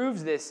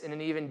proves this in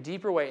an even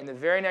deeper way in the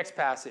very next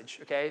passage.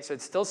 Okay, so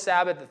it's still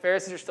Sabbath. The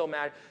Pharisees are still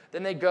mad.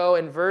 Then they go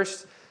in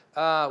verse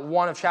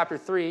 1 of chapter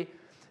 3.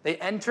 They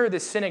enter the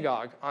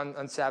synagogue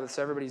on Sabbath,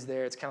 so everybody's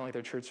there. It's kind of like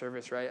their church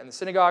service, right? And the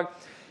synagogue,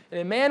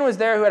 and a man was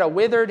there who had a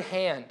withered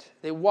hand.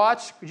 They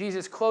watched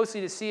Jesus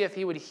closely to see if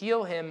he would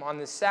heal him on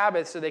the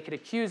Sabbath so they could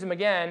accuse him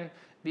again,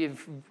 be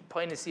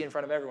plain to see in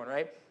front of everyone,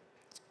 right?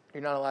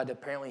 You're not allowed to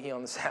apparently heal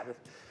on the Sabbath.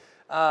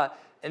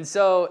 And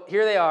so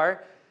here they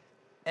are.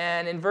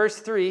 And in verse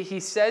 3, he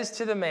says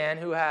to the man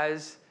who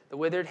has the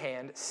withered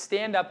hand,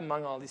 stand up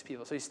among all these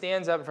people. So he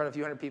stands up in front of a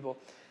few hundred people,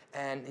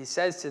 and he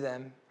says to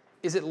them,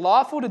 is it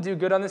lawful to do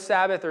good on the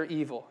Sabbath or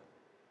evil?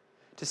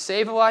 To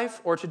save a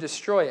life or to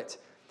destroy it?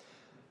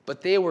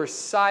 But they were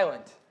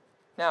silent.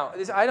 Now,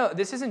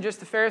 this isn't just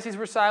the Pharisees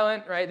were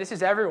silent, right? This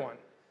is everyone.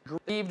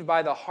 Grieved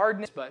by the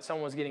hardness, but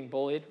someone was getting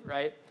bullied,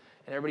 right?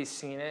 And everybody's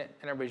seeing it,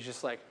 and everybody's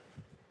just like,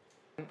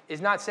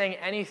 is not saying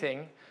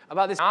anything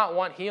about this, not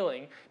want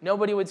healing.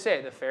 Nobody would say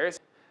it, the Pharisees.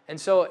 And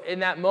so in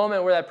that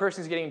moment where that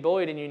person's getting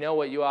bullied and you know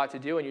what you ought to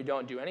do and you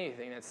don't do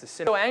anything, that's the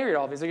sin. So angry at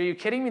all of it. He's like, are you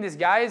kidding me? This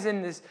guy is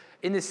in this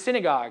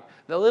synagogue,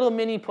 the little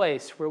mini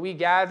place where we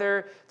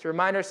gather to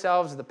remind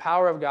ourselves of the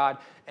power of God,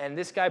 and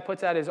this guy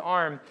puts out his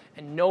arm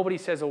and nobody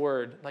says a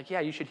word. Like, yeah,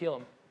 you should heal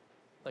him.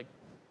 Like,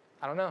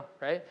 I don't know,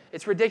 right?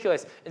 It's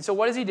ridiculous. And so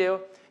what does he do?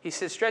 He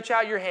says, stretch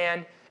out your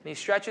hand, and he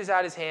stretches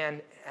out his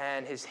hand,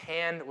 and his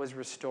hand was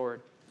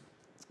restored.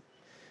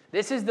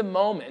 This is the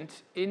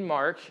moment in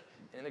Mark,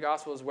 in the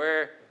Gospels,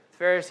 where the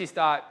Pharisees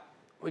thought,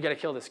 we got to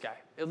kill this guy.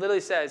 It literally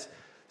says,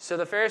 so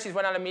the Pharisees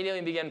went out immediately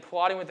and began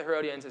plotting with the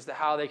Herodians as to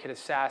how they could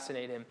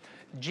assassinate him.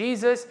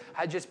 Jesus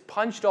had just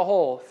punched a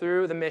hole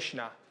through the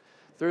Mishnah,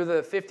 through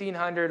the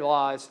 1,500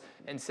 laws,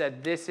 and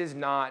said, this is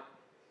not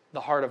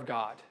the heart of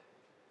God.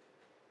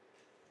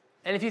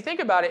 And if you think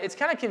about it, it's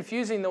kind of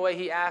confusing the way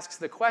he asks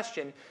the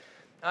question.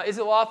 Is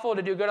it lawful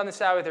to do good on the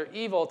Sabbath or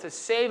evil, to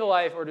save a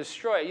life or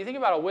destroy it? You think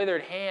about a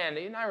withered hand,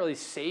 he's not really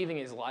saving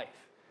his life.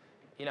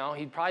 You know,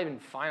 he'd probably been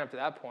fine up to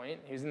that point.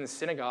 He was in the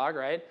synagogue,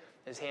 right?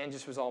 His hand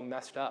just was all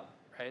messed up,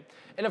 right?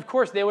 And of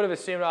course, they would have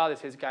assumed, oh, this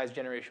is his guy's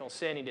generational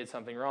sin. He did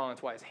something wrong.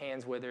 That's why his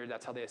hand's withered.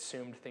 That's how they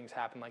assumed things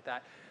happened like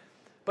that.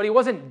 But he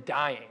wasn't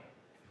dying,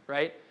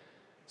 right?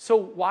 So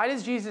why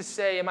does Jesus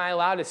say, am I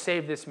allowed to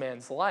save this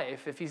man's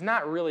life if he's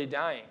not really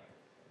dying?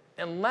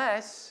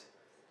 Unless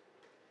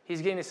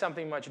he's getting to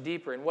something much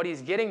deeper. And what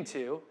he's getting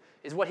to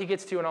is what he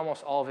gets to in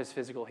almost all of his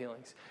physical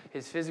healings.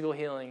 His physical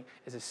healing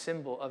is a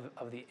symbol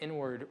of the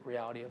inward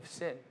reality of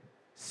sin.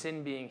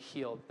 Sin being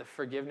healed, the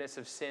forgiveness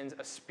of sins,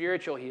 a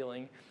spiritual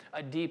healing,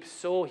 a deep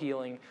soul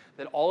healing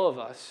that all of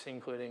us,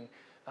 including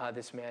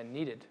this man,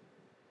 needed.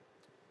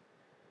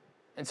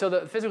 And so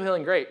the physical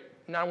healing, great.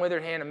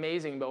 Non-withered hand,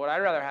 amazing. But what I'd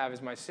rather have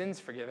is my sins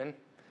forgiven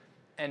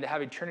and to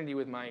have eternity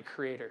with my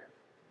Creator.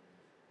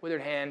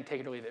 Withered hand,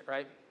 take it or leave it,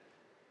 right?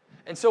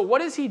 And so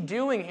what is he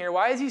doing here?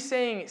 Why is he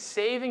saying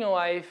saving a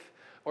life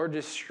or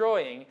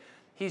destroying?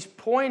 He's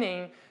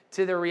pointing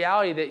to the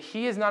reality that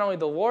he is not only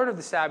the Lord of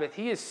the Sabbath,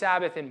 he is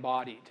Sabbath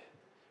embodied.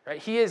 Right?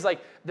 He is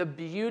like the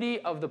beauty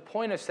of the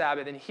point of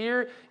Sabbath. And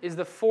here is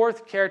the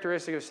fourth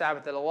characteristic of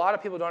Sabbath that a lot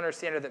of people don't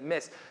understand or that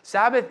miss.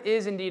 Sabbath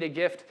is indeed a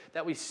gift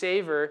that we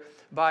savor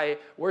by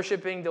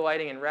worshiping,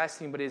 delighting, and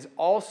resting, but it is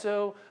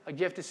also a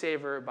gift to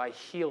savor by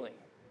healing.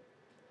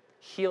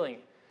 Healing,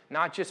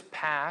 not just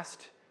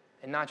past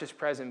and not just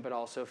present, but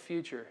also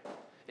future.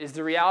 It is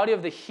the reality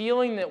of the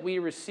healing that we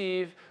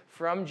receive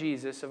from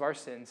Jesus of our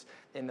sins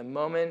in the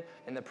moment,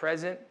 in the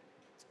present,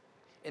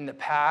 in the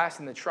past,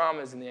 in the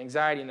traumas, and the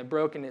anxiety, and the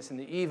brokenness, and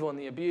the evil, and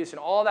the abuse, and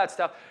all that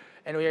stuff.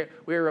 And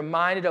we are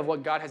reminded of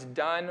what God has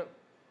done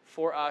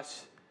for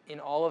us in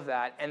all of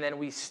that. And then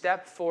we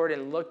step forward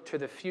and look to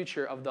the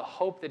future of the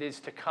hope that is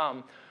to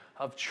come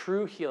of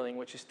true healing,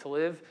 which is to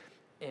live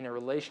in a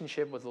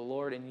relationship with the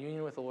Lord, in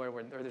union with the Lord,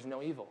 where there's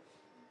no evil.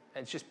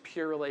 And it's just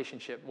pure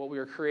relationship, what we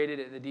were created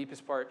at the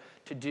deepest part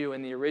to do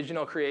in the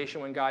original creation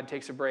when God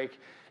takes a break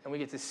and we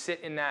get to sit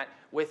in that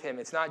with him.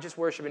 It's not just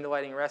worship and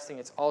delighting and resting,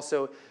 it's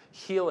also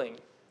healing.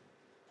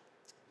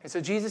 And so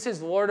Jesus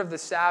is Lord of the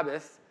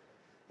Sabbath,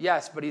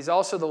 yes, but he's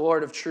also the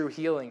Lord of true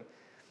healing.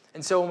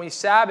 And so when we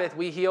Sabbath,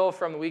 we heal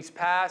from the week's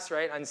past,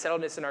 right?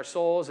 Unsettledness in our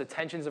souls, the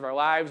tensions of our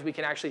lives. We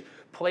can actually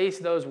place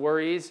those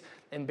worries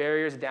and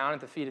barriers down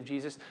at the feet of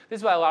Jesus. This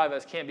is why a lot of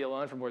us can't be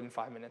alone for more than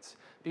 5 minutes,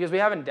 because we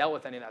haven't dealt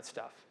with any of that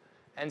stuff.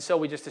 And so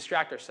we just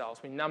distract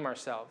ourselves. We numb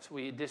ourselves.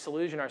 We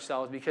disillusion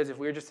ourselves, because if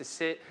we were just to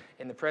sit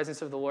in the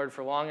presence of the Lord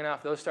for long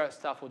enough, those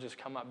stuff will just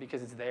come up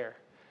because it's there.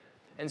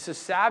 And so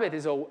Sabbath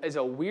is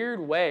a weird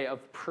way of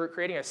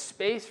creating a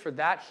space for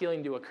that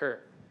healing to occur.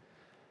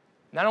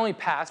 Not only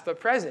past, but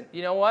present.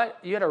 You know what?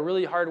 You had a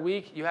really hard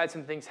week. You had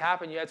some things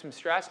happen. You had some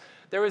stress.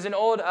 There was an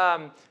old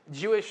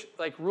Jewish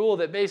rule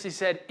that basically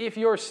said, if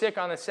you're sick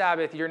on the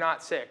Sabbath, you're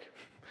not sick.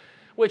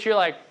 Which you're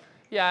like,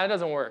 yeah, it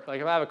doesn't work. Like,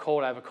 if I have a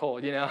cold, I have a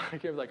cold, you know?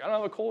 You're like, I don't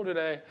have a cold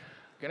today. I'm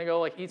going to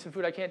go eat some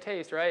food I can't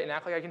taste, right? And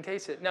act like I can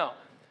taste it. No.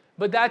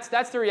 But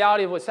that's the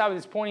reality of what Sabbath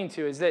is pointing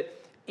to, is that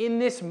in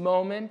this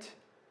moment,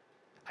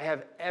 I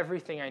have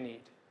everything I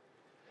need.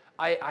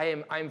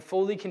 I'm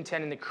fully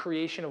content in the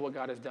creation of what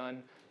God has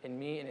done in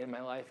me and in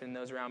my life and in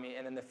those around me,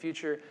 and in the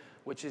future,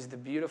 which is the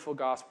beautiful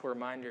gospel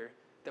reminder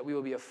that we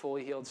will be a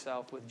fully healed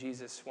self with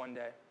Jesus one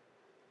day.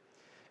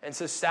 And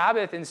so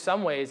Sabbath, in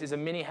some ways, is a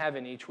mini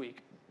heaven each week,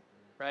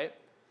 right?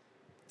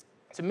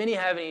 It's a mini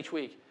heaven each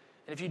week.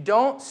 And if you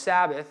don't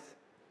Sabbath,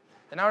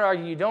 then I would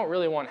argue you don't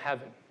really want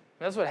heaven. And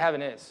that's what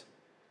heaven is.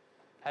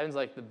 Heaven's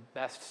like the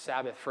best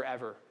Sabbath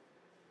forever,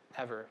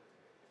 ever,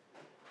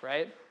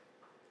 right?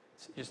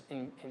 just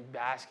in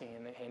basking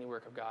in the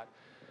handiwork of God.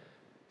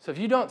 So if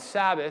you don't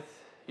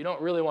Sabbath, you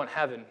don't really want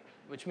heaven,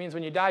 which means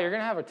when you die, you're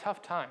going to have a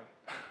tough time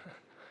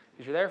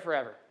because you're there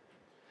forever.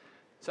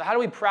 So how do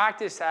we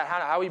practice that?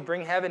 How do we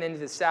bring heaven into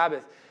the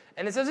Sabbath?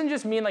 And this doesn't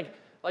just mean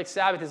like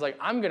Sabbath is like,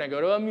 I'm going to go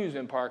to an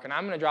amusement park and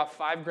I'm going to drop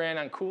 $5,000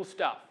 on cool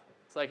stuff.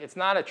 It's like, it's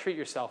not a treat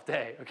yourself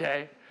day,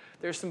 okay?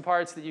 There's some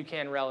parts that you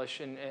can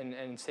relish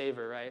and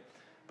savor, right?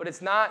 But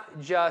it's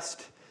not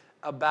just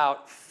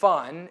about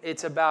fun.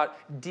 It's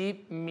about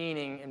deep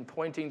meaning and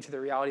pointing to the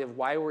reality of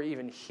why we're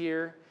even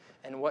here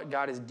and what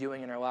God is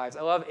doing in our lives.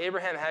 I love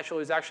Abraham Heschel,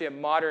 who's actually a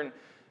modern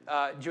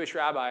Jewish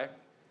rabbi.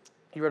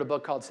 He wrote a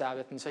book called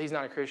Sabbath, and so he's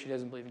not a Christian, he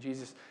doesn't believe in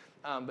Jesus.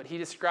 But he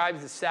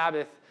describes the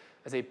Sabbath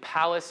as a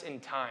palace in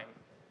time.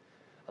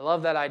 I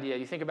love that idea.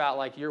 You think about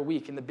like your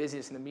week and the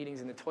business and the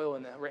meetings and the toil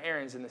and the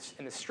errands and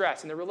the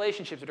stress and the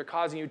relationships that are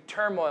causing you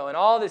turmoil and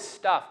all this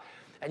stuff,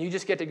 and you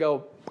just get to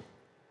go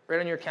right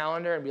on your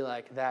calendar and be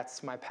like,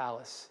 that's my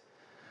palace.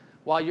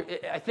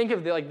 I think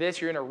of it like this,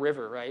 you're in a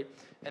river, right?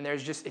 And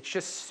it's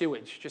just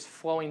sewage just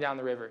flowing down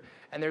the river.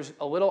 And there's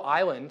a little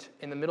island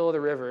in the middle of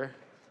the river,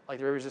 like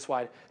the river's this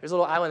wide. There's a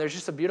little island, there's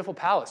just a beautiful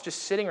palace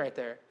just sitting right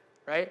there,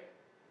 right?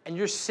 And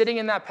you're sitting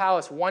in that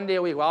palace one day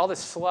a week while all the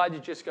sludge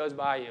just goes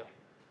by you.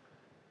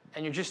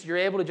 And you're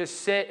able to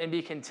just sit and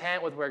be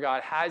content with where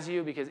God has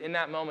you, because in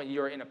that moment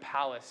you're in a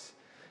palace.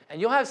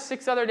 And you'll have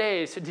 6 other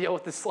days to deal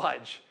with the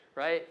sludge,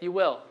 right? You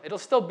will. It'll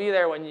still be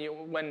there when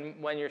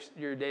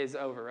your day's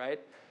over, right?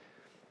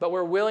 But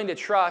we're willing to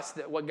trust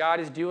that what God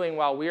is doing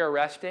while we are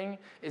resting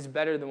is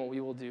better than what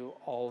we will do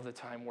all of the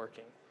time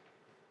working.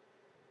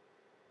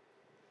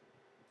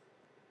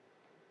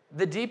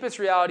 The deepest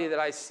reality that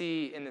I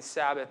see in the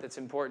Sabbath that's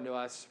important to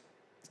us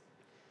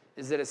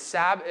is that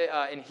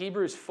in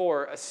Hebrews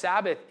 4, a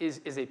Sabbath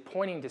is a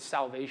pointing to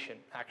salvation,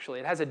 actually.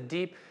 It has a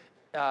deep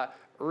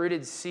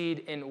rooted seed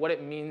in what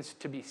it means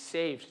to be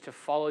saved, to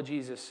follow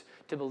Jesus,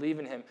 to believe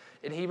in him.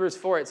 In Hebrews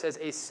 4, it says,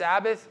 a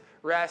Sabbath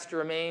rest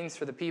remains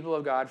for the people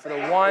of God, for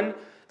the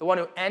one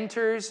who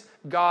enters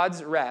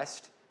God's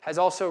rest has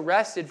also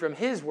rested from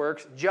his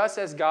works, just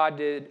as God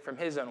did from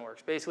his own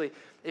works. Basically,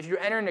 if you're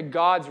entering into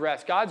God's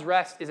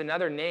rest is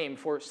another name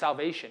for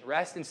salvation.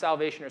 Rest and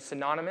salvation are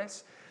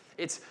synonymous.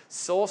 It's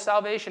soul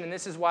salvation, and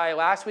this is why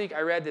last week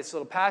I read this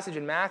little passage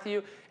in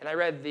Matthew, and I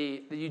read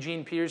the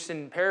Eugene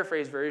Peterson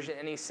paraphrase version,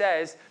 and he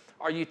says,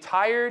 are you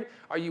tired?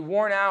 Are you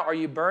worn out? Are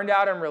you burned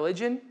out on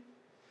religion?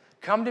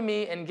 Come to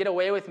me and get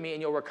away with me,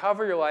 and you'll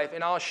recover your life,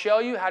 and I'll show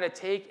you how to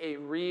take a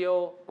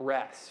real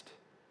rest.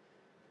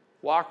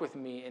 Walk with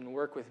me and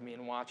work with me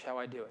and watch how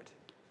I do it.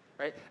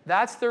 Right?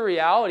 That's the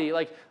reality.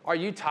 Like, are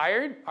you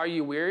tired? Are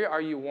you weary?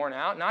 Are you worn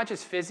out? Not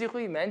just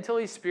physically,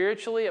 mentally,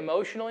 spiritually,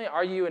 emotionally.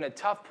 Are you in a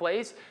tough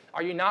place?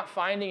 Are you not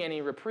finding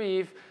any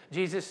reprieve?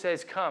 Jesus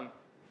says, come.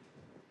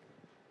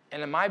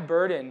 And my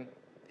burden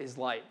is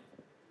light.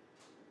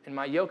 And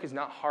my yoke is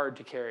not hard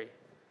to carry.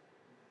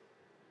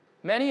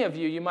 Many of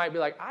you might be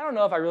like, I don't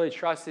know if I really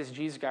trust this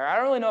Jesus guy. I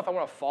don't really know if I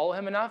want to follow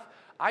him enough.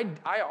 I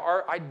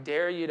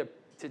dare you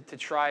to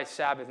try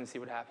Sabbath and see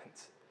what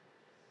happens.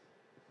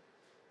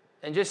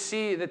 And just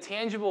see the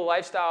tangible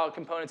lifestyle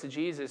components of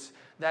Jesus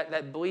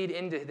that bleed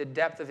into the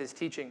depth of his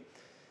teaching.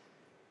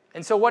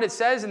 And so what it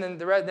says in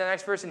the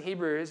next verse in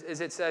Hebrews is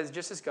it says,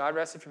 just as God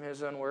rested from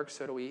his own work,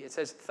 so do we. It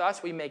says,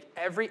 thus we make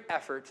every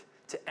effort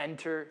to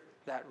enter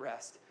that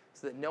rest,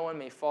 so that no one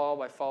may fall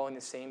by following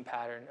the same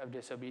pattern of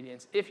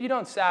disobedience. If you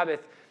don't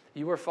Sabbath,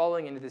 you are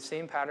falling into the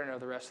same pattern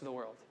of the rest of the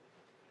world.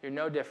 You're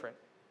no different.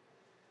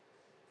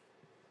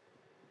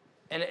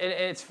 And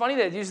it's funny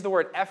that it uses the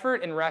word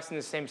effort and rest in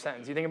the same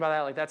sentence. You think about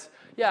that? Like,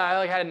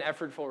 I had an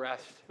effortful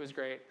rest. It was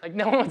great. Like,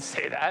 no one would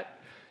say that.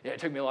 Yeah, it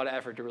took me a lot of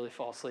effort to really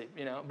fall asleep,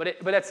 you know. But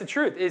that's the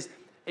truth, is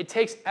it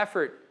takes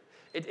effort.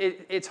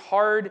 It's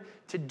hard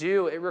to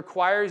do. It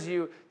requires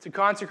you to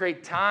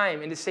consecrate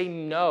time and to say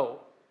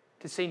no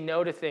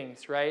to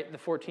things, right? The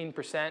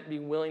 14%,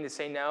 being willing to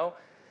say no.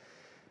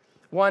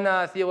 One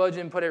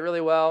theologian put it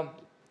really well.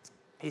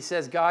 He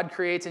says, God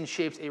creates and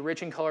shapes a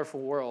rich and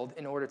colorful world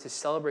in order to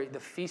celebrate the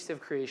feast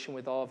of creation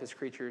with all of his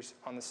creatures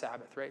on the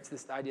Sabbath, right? It's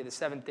this idea of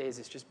the 7th day is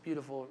this just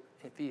beautiful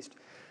feast.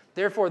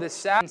 Therefore, the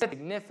Sabbath is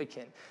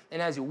significant.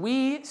 And as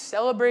we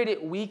celebrate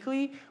it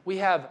weekly, we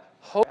have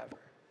hope.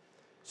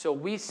 So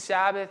we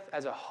Sabbath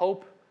as a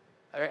hope,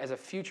 as a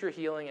future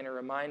healing and a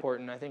reminder.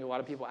 Important. I think a lot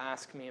of people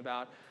ask me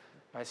about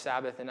my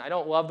Sabbath, and I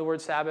don't love the word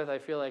Sabbath. I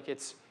feel like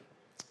it's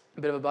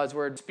a bit of a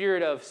buzzword.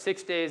 Spirit of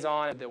 6 days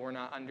on that we're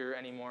not under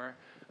anymore.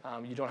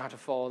 You don't have to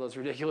follow those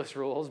ridiculous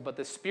rules, but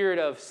the spirit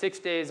of 6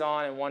 days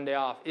on and 1 day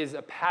off is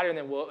a pattern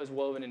that is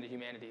woven into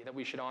humanity that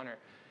we should honor.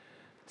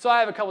 So I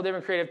have a couple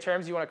different creative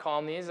terms. You want to call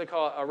them these. I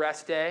call it a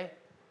rest day.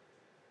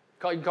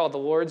 You can call it the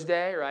Lord's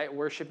Day, right?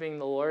 Worshiping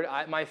the Lord.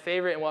 My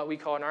favorite and what we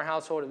call in our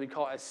household is we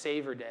call it a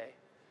Savor Day.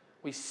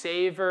 We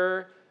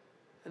savor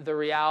the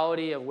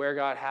reality of where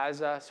God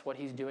has us, what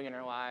he's doing in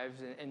our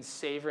lives, and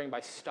savoring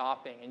by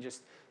stopping and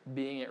just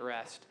being at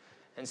rest.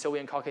 And so we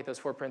inculcate those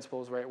 4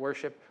 principles, right?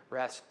 Worship,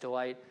 rest,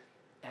 delight,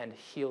 and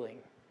healing.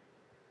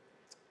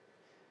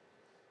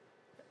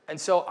 And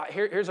so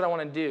here's what I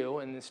want to do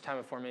in this time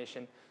of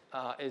formation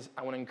is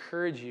I want to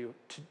encourage you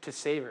to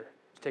savor,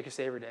 to take a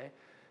savor day.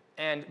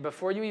 And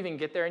before you even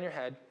get there in your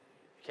head,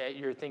 okay,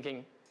 you're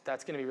thinking,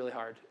 that's going to be really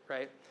hard,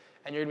 right?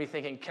 And you're going to be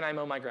thinking, can I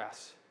mow my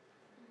grass?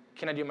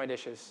 Can I do my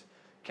dishes?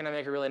 Can I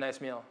make a really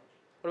nice meal?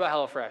 What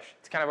about HelloFresh?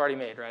 It's kind of already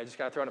made, right? I just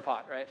got to throw in a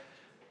pot, right?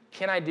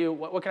 Can I do,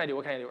 what can I do?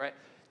 What can I do, right?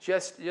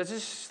 Just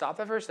stop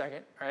that for a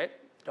second, right?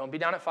 Don't be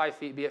down at 5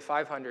 feet, be at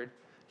 500,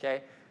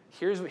 okay?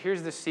 Here's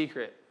the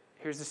secret.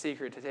 Here's the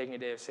secret to taking a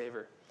day of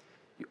savor.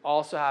 You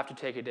also have to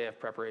take a day of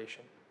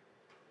preparation.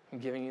 I'm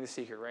giving you the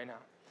secret right now.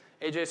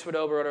 A.J.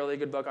 Swadoba wrote a really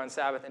good book on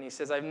Sabbath, and he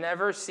says, I've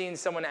never seen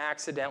someone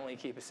accidentally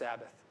keep a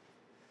Sabbath.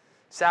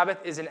 Sabbath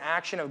is an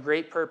action of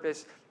great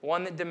purpose,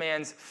 one that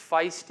demands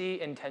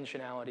feisty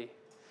intentionality.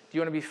 Do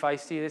you want to be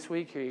feisty this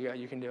week? Here you go.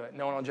 You can do it.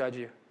 No one will judge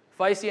you.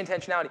 Feisty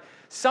intentionality.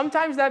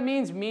 Sometimes that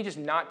means me just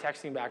not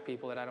texting back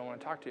people that I don't want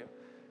to talk to,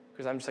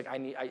 because I'm just like,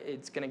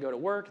 it's going to go to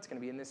work. It's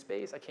going to be in this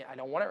space. I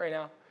don't want it right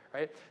now,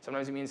 right?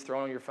 Sometimes it means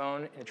throwing your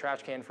phone in a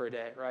trash can for a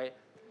day, right?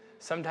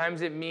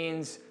 Sometimes it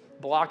means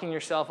blocking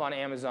yourself on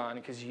Amazon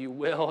because you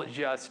will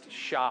just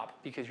shop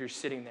because you're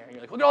sitting there and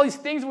you're like, look at all these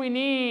things we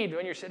need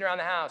when you're sitting around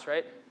the house,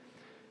 right?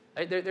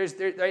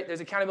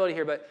 There's accountability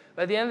here, but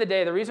at the end of the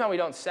day, the reason why we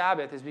don't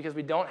Sabbath is because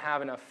we don't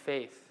have enough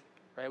faith,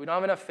 right? We don't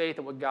have enough faith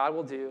that what God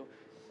will do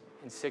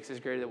in 6 is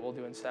greater than we'll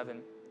do in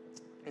 7.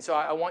 And so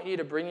I want you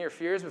to bring your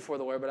fears before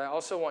the Lord, but I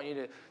also want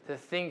you to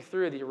think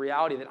through the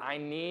reality that I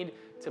need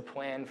to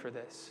plan for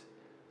this.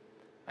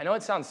 I know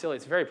it sounds silly.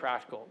 It's very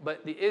practical.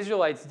 But the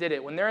Israelites did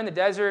it. When they're in the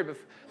desert,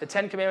 the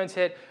 10 Commandments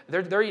hit,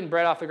 they're eating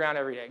bread off the ground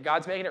every day.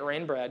 God's making it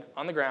rain bread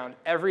on the ground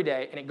every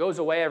day, and it goes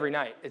away every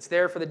night. It's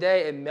there for the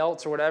day. It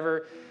melts or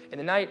whatever in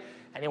the night.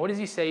 And what does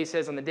he say? He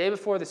says, on the day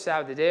before the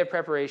Sabbath, the day of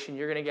preparation,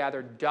 you're going to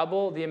gather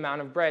double the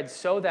amount of bread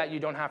so that you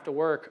don't have to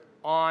work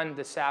on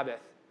the Sabbath.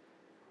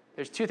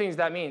 There's 2 things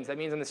that means. That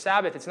means on the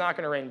Sabbath, it's not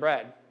going to rain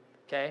bread,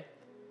 okay?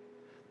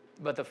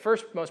 But the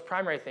first most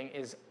primary thing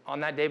is on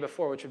that day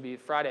before, which would be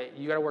Friday,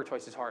 you got to work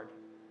twice as hard.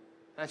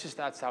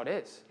 That's how it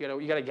is. You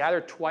got to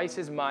gather twice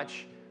as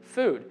much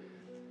food.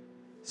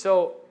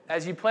 So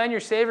as you plan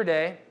your Savor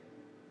Day,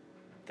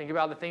 think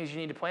about the things you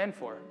need to plan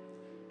for.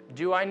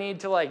 Do I need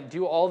to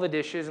do all the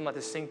dishes and let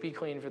the sink be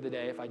clean for the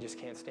day if I just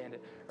can't stand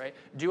it, right?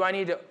 Do I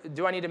need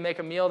to make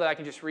a meal that I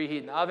can just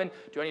reheat in the oven?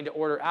 Do I need to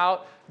order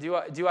out? Do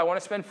I want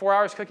to spend 4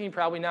 hours cooking?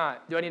 Probably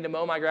not. Do I need to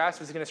mow my grass?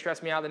 Is it going to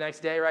stress me out the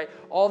next day, right?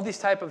 All of these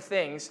type of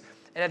things.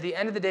 And at the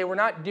end of the day, we're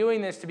not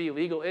doing this to be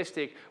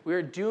legalistic.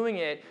 We're doing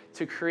it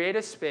to create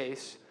a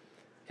space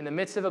in the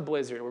midst of a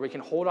blizzard where we can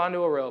hold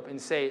onto a rope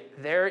and say,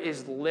 there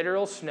is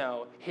literal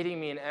snow hitting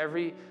me in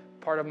every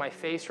part of my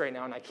face right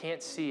now, and I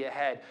can't see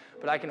ahead.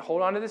 But I can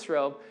hold onto this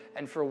rope,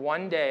 and for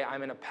one day,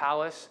 I'm in a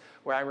palace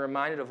where I'm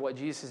reminded of what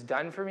Jesus has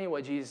done for me,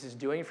 what Jesus is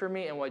doing for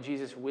me, and what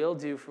Jesus will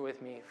do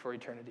with me for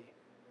eternity.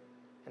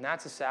 And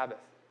that's a Sabbath,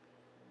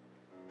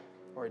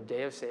 or a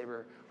day of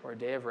savor, or a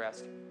day of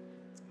rest.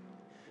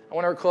 I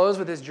want to close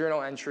with this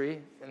journal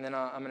entry, and then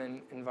I'm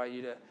going to invite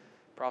you to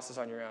process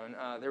on your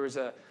own. There was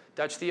a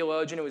Dutch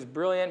theologian who was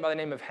brilliant by the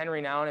name of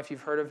Henry Nouwen, if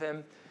you've heard of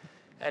him.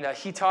 And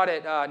he taught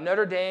at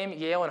Notre Dame,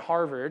 Yale, and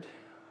Harvard,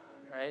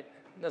 right?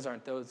 Those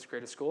aren't those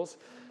greatest schools.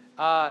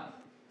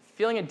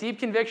 Feeling a deep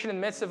conviction in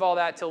the midst of all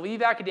that to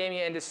leave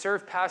academia and to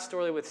serve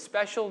pastorally with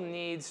special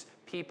needs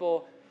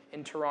people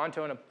in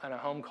Toronto in a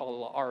home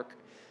called L'Arc.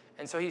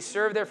 And so he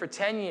served there for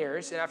 10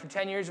 years, and after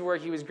 10 years of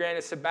work, he was granted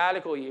a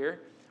sabbatical year,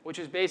 which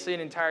is basically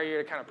an entire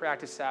year to kind of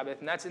practice Sabbath.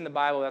 And that's in the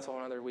Bible. That's a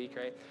whole other week,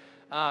 right?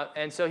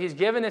 And so he's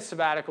given this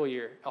sabbatical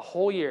year, a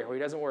whole year where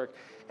he doesn't work.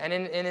 And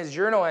in his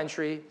journal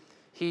entry,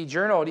 he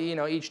journaled,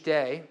 each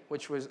day,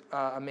 which was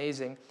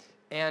amazing.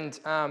 And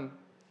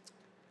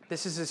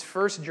this is his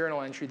first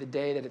journal entry, the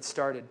day that it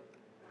started.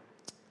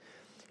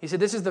 He said,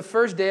 "This is the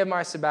first day of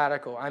my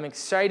sabbatical. I'm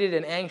excited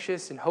and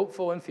anxious and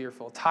hopeful and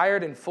fearful,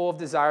 tired and full of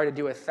desire to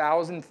do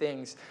 1,000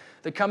 things.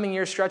 The coming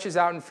year stretches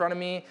out in front of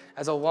me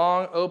as a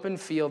long, open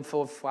field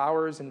full of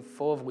flowers and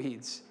full of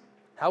weeds.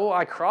 How will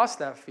I cross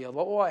that field?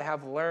 What will I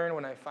have learned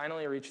when I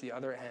finally reach the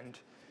other end?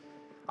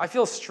 I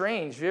feel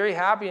strange, very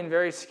happy and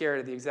very scared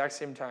at the exact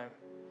same time.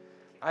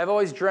 I've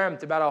always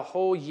dreamt about a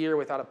whole year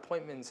without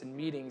appointments and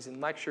meetings and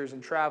lectures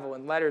and travel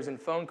and letters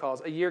and phone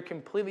calls, a year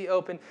completely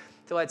open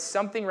to let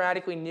something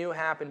radically new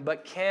happen,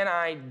 but can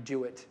I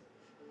do it?"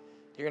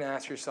 You're going to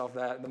ask yourself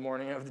that in the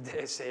morning of the day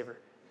of Savor.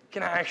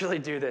 Can I actually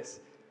do this?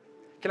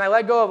 Can I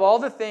let go of all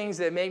the things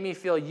that make me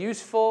feel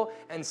useful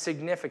and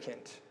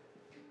significant?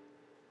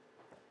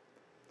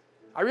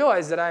 I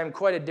realize that I am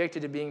quite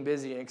addicted to being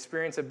busy and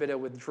experience a bit of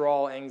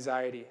withdrawal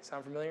anxiety.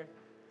 Sound familiar?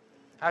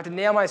 I have to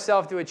nail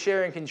myself to a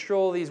chair and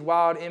control these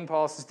wild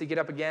impulses to get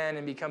up again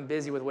and become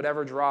busy with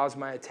whatever draws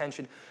my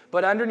attention.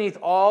 But underneath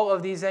all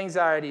of these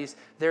anxieties,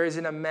 there is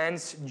an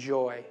immense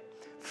joy.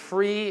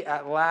 Free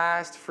at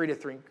last, free to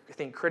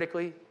think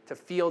critically, to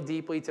feel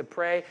deeply, to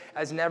pray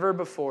as never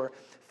before.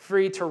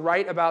 free to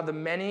write about the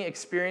many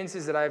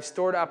experiences that I have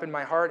stored up in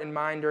my heart and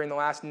mind during the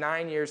last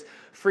 9 years,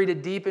 free to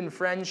deepen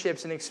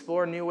friendships and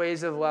explore new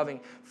ways of loving,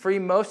 free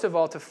most of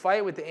all to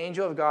fight with the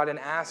angel of God and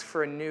ask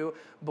for a new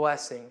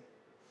blessing.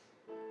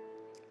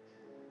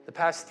 The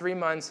past 3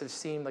 months have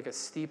seemed like a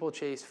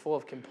steeplechase full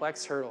of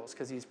complex hurdles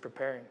because he's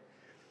preparing.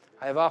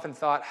 I have often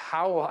thought,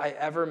 how will I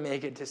ever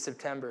make it to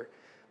September?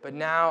 But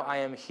now I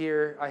am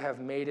here, I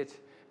have made it,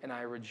 and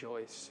I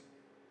rejoice.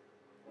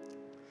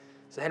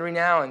 So Henry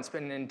Nouwen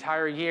spent an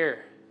entire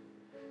year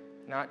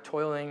not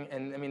toiling,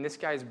 and this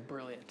guy's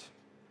brilliant.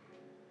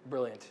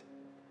 Brilliant.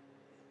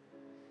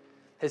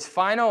 His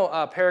final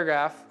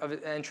paragraph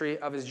of entry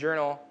of his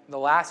journal, the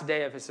last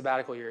day of his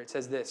sabbatical year, it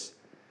says this.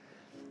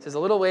 It says, a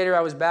little later,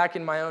 I was back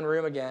in my own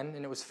room again,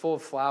 and it was full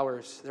of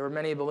flowers. There were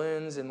many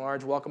balloons and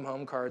large welcome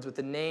home cards with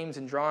the names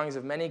and drawings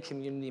of many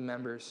community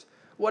members.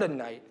 What a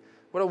night.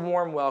 What a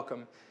warm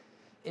welcome.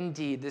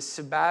 Indeed, this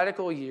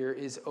sabbatical year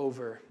is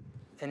over,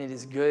 and it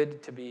is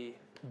good to be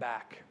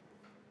back.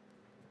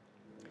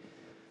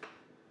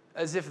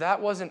 As if that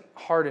wasn't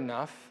hard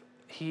enough,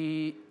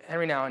 Henry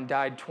Nouwen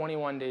died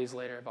 21 days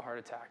later of a heart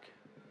attack.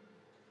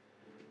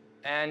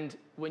 And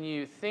when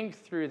you think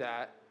through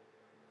that,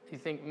 you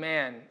think,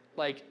 man,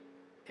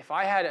 if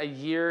I had a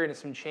year and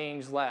some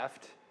change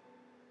left,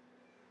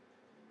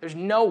 there's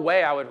no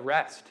way I would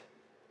rest,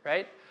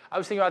 right? I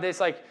was thinking about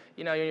this,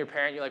 you're your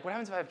parent, you're like, what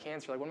happens if I have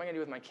cancer? What am I going to do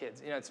with my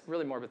kids? It's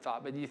really morbid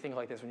thought, but you think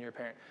like this when you're a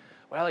parent.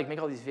 Would I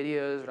make all these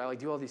videos? Would I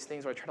do all these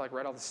things? Would I try to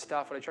write all this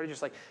stuff? Would I try to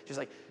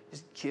just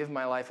give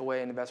my life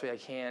away in the best way I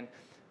can?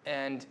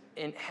 And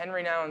in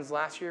Henry Nouwen's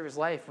last year of his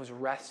life was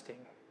resting.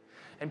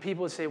 And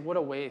people would say, what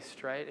a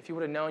waste, right? If he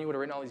would have known, he would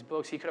have written all these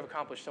books. He could have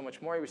accomplished so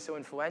much more. He was so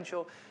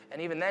influential.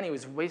 And even then, he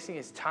was wasting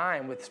his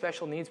time with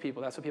special needs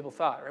people. That's what people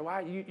thought, right? Wow,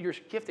 you're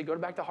gifted. Go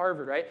back to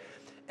Harvard, right?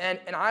 And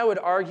I would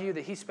argue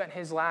that he spent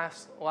his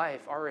last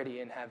life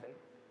already in heaven.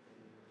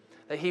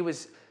 That he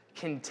was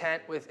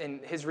content with,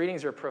 and his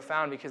readings are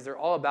profound because they're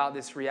all about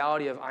this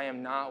reality of I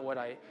am not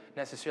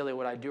necessarily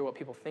what I do or what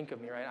people think of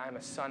me, right? I am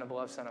a son, a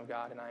beloved son of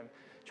God, and I'm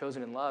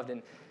chosen and loved.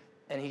 And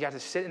he got to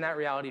sit in that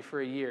reality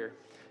for a year.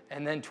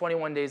 And then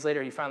 21 days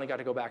later, he finally got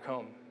to go back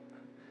home.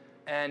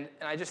 And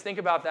I just think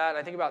about that, and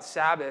I think about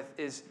Sabbath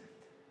is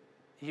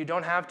you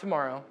don't have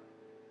tomorrow.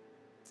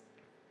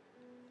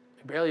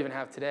 You barely even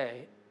have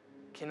today.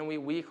 Can we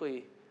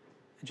weekly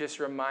just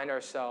remind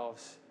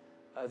ourselves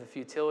of the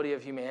futility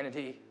of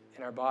humanity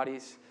in our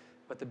bodies,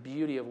 but the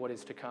beauty of what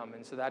is to come?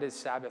 And so that is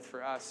Sabbath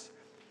for us,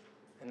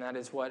 and that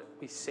is what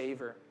we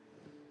savor.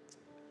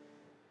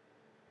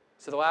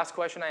 So the last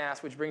question I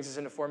ask, which brings us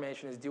into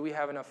formation, is do we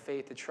have enough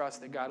faith to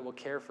trust that God will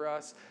care for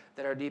us,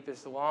 that our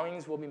deepest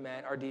longings will be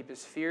met, our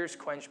deepest fears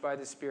quenched by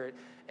the Spirit,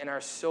 and our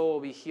soul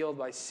will be healed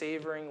by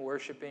savoring,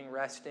 worshiping,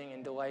 resting,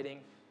 and delighting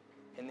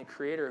in the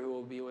Creator who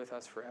will be with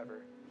us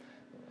forever?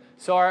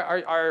 So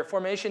our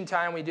formation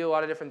time, we do a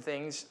lot of different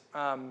things. We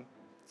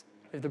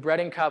have the bread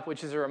and cup,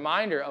 which is a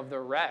reminder of the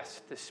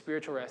rest, the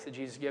spiritual rest that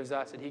Jesus gives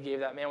us, that he gave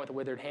that man with a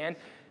withered hand.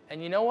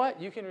 And you know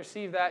what? You can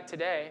receive that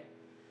today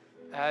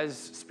as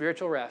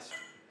spiritual rest.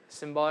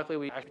 Symbolically,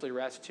 we actually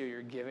rest too.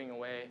 You're giving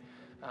away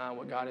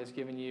what God has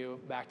given you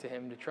back to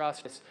him to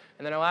trust.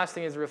 And then our last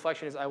thing is the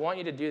reflection is I want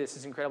you to do this.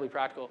 It's incredibly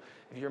practical.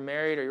 If you're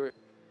married or you're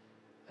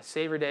a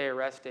savor day or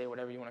rest day,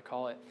 whatever you want to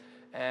call it,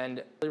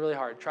 and really, really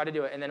hard, try to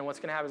do it. And then what's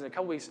going to happen is in a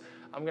couple weeks,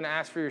 I'm going to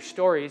ask for your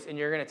stories, and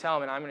you're going to tell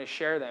them, and I'm going to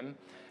share them,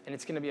 and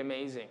it's going to be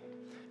amazing.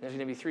 There's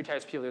going to be 3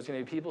 types of people. There's going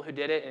to be people who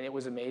did it, and it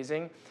was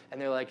amazing. And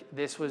they're like,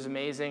 this was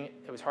amazing.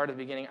 It was hard at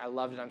the beginning. I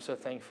loved it. I'm so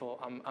thankful.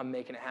 I'm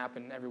making it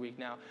happen every week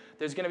now.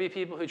 There's going to be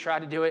people who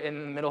tried to do it in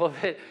the middle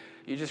of it.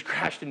 You just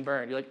crashed and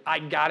burned. You're like, I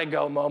got to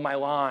go mow my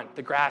lawn.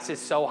 The grass is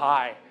so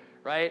high,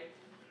 right?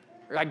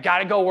 Or I got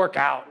to go work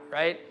out,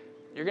 right?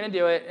 You're going to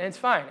do it, and it's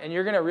fine. And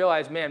you're going to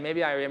realize, man,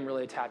 maybe I am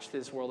really attached to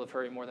this world of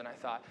hurry more than I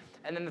thought.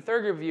 And then the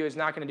third group of you is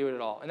not going to do it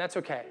at all, and that's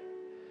okay.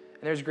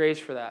 And there's grace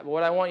for that. But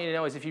what I want you to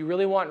know is if you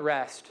really want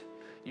rest,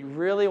 you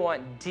really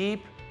want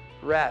deep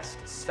rest,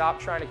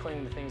 stop trying to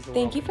cling to things.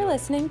 Thank you for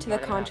listening to the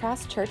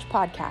Contrast Church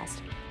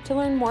podcast. To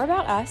learn more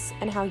about us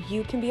and how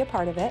you can be a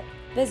part of it,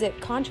 visit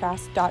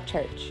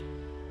contrast.church.